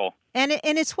 Cool. And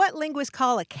it's what linguists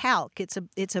call a calque. It's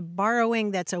a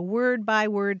borrowing that's a word by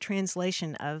word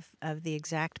translation of the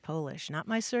exact Polish. Not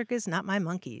my circus, not my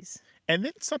monkeys. And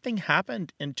then something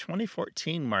happened in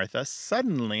 2014, Martha.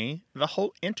 Suddenly, the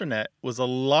whole internet was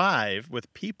alive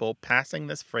with people passing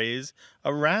this phrase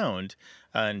around.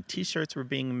 And T-shirts were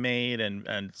being made, and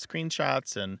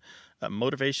screenshots, and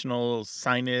motivational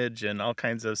signage, and all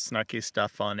kinds of snarky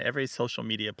stuff on every social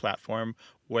media platform,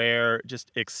 where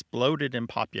just exploded in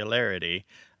popularity.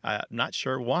 Not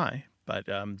sure why, but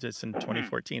just in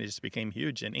 2014, it just became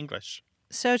huge in English.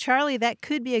 So, Charlie, that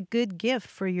could be a good gift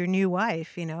for your new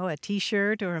wife, a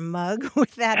T-shirt or a mug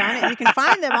with that on it. You can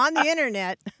find them on the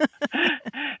internet.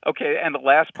 Okay, and the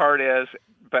last part is,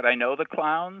 but I know the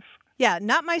clowns? Yeah,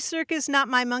 not my circus, not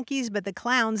my monkeys, but the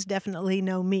clowns definitely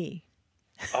know me.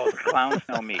 Oh, the clowns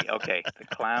know me. Okay, the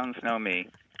clowns know me.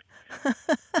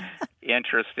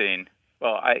 Interesting.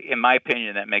 Well, in my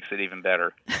opinion, that makes it even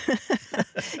better.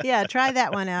 Yeah, try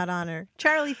that one out on her.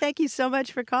 Charlie, thank you so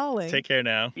much for calling. Take care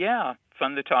now. Yeah,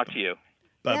 fun to talk to you.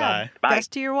 Bye-bye. Yeah, Bye.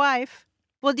 best to your wife.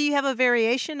 Well, do you have a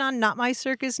variation on not my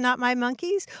circus, not my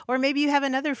monkeys? Or maybe you have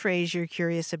another phrase you're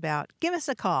curious about. Give us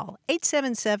a call,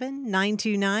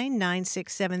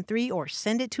 877-929-9673, or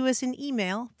send it to us in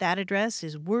email. That address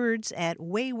is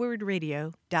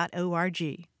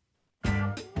words@waywordradio.org.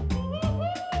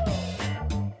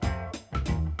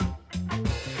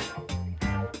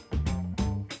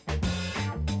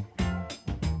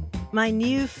 My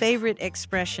new favorite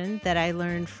expression that I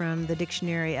learned from the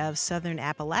Dictionary of Southern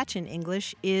Appalachian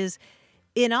English is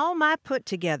in all my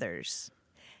put-togethers.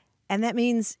 And that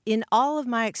means in all of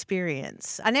my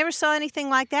experience. I never saw anything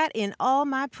like that in all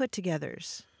my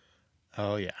put-togethers.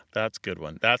 Oh, yeah, that's a good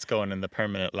one. That's going in the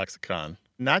permanent lexicon.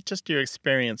 Not just your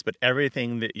experience, but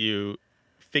everything that you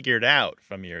figured out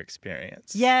from your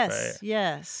experience. Yes, right?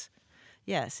 yes.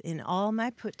 Yes, in all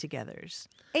my put-togethers.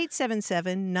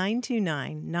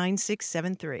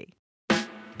 877-929-9673.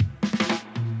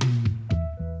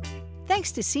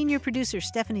 Thanks to senior producer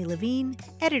Stephanie Levine,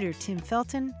 editor Tim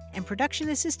Felton, and production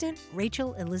assistant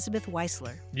Rachel Elizabeth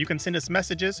Weisler. You can send us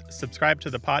messages, subscribe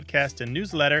to the podcast and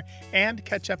newsletter, and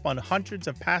catch up on hundreds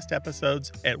of past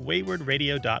episodes at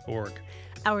waywordradio.org.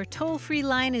 Our toll-free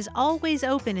line is always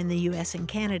open in the U.S. and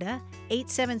Canada,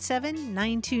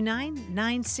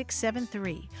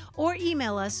 877-929-9673, or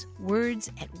email us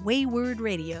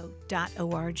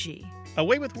words@waywordradio.org. A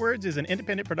Way with Words is an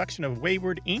independent production of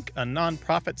Wayward, Inc., a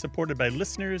nonprofit supported by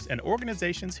listeners and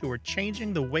organizations who are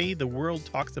changing the way the world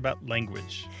talks about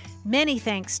language. Many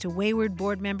thanks to Wayward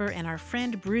board member and our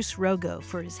friend Bruce Rogo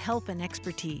for his help and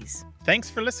expertise.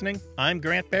 Thanks for listening. I'm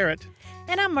Grant Barrett.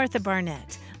 And I'm Martha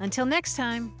Barnett. Until next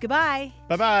time, goodbye.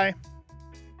 Bye-bye.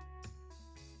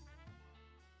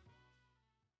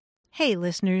 Hey,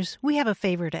 listeners, we have a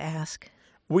favor to ask.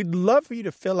 We'd love for you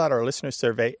to fill out our listener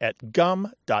survey at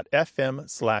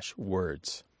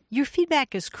gum.fm/words. Your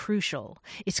feedback is crucial.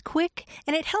 It's quick,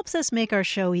 and it helps us make our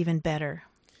show even better.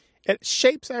 It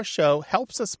shapes our show,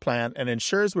 helps us plan, and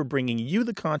ensures we're bringing you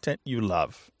the content you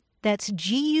love. That's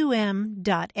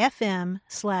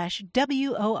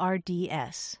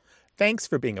gum.fm/WORDS. Thanks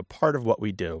for being a part of what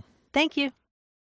we do. Thank you.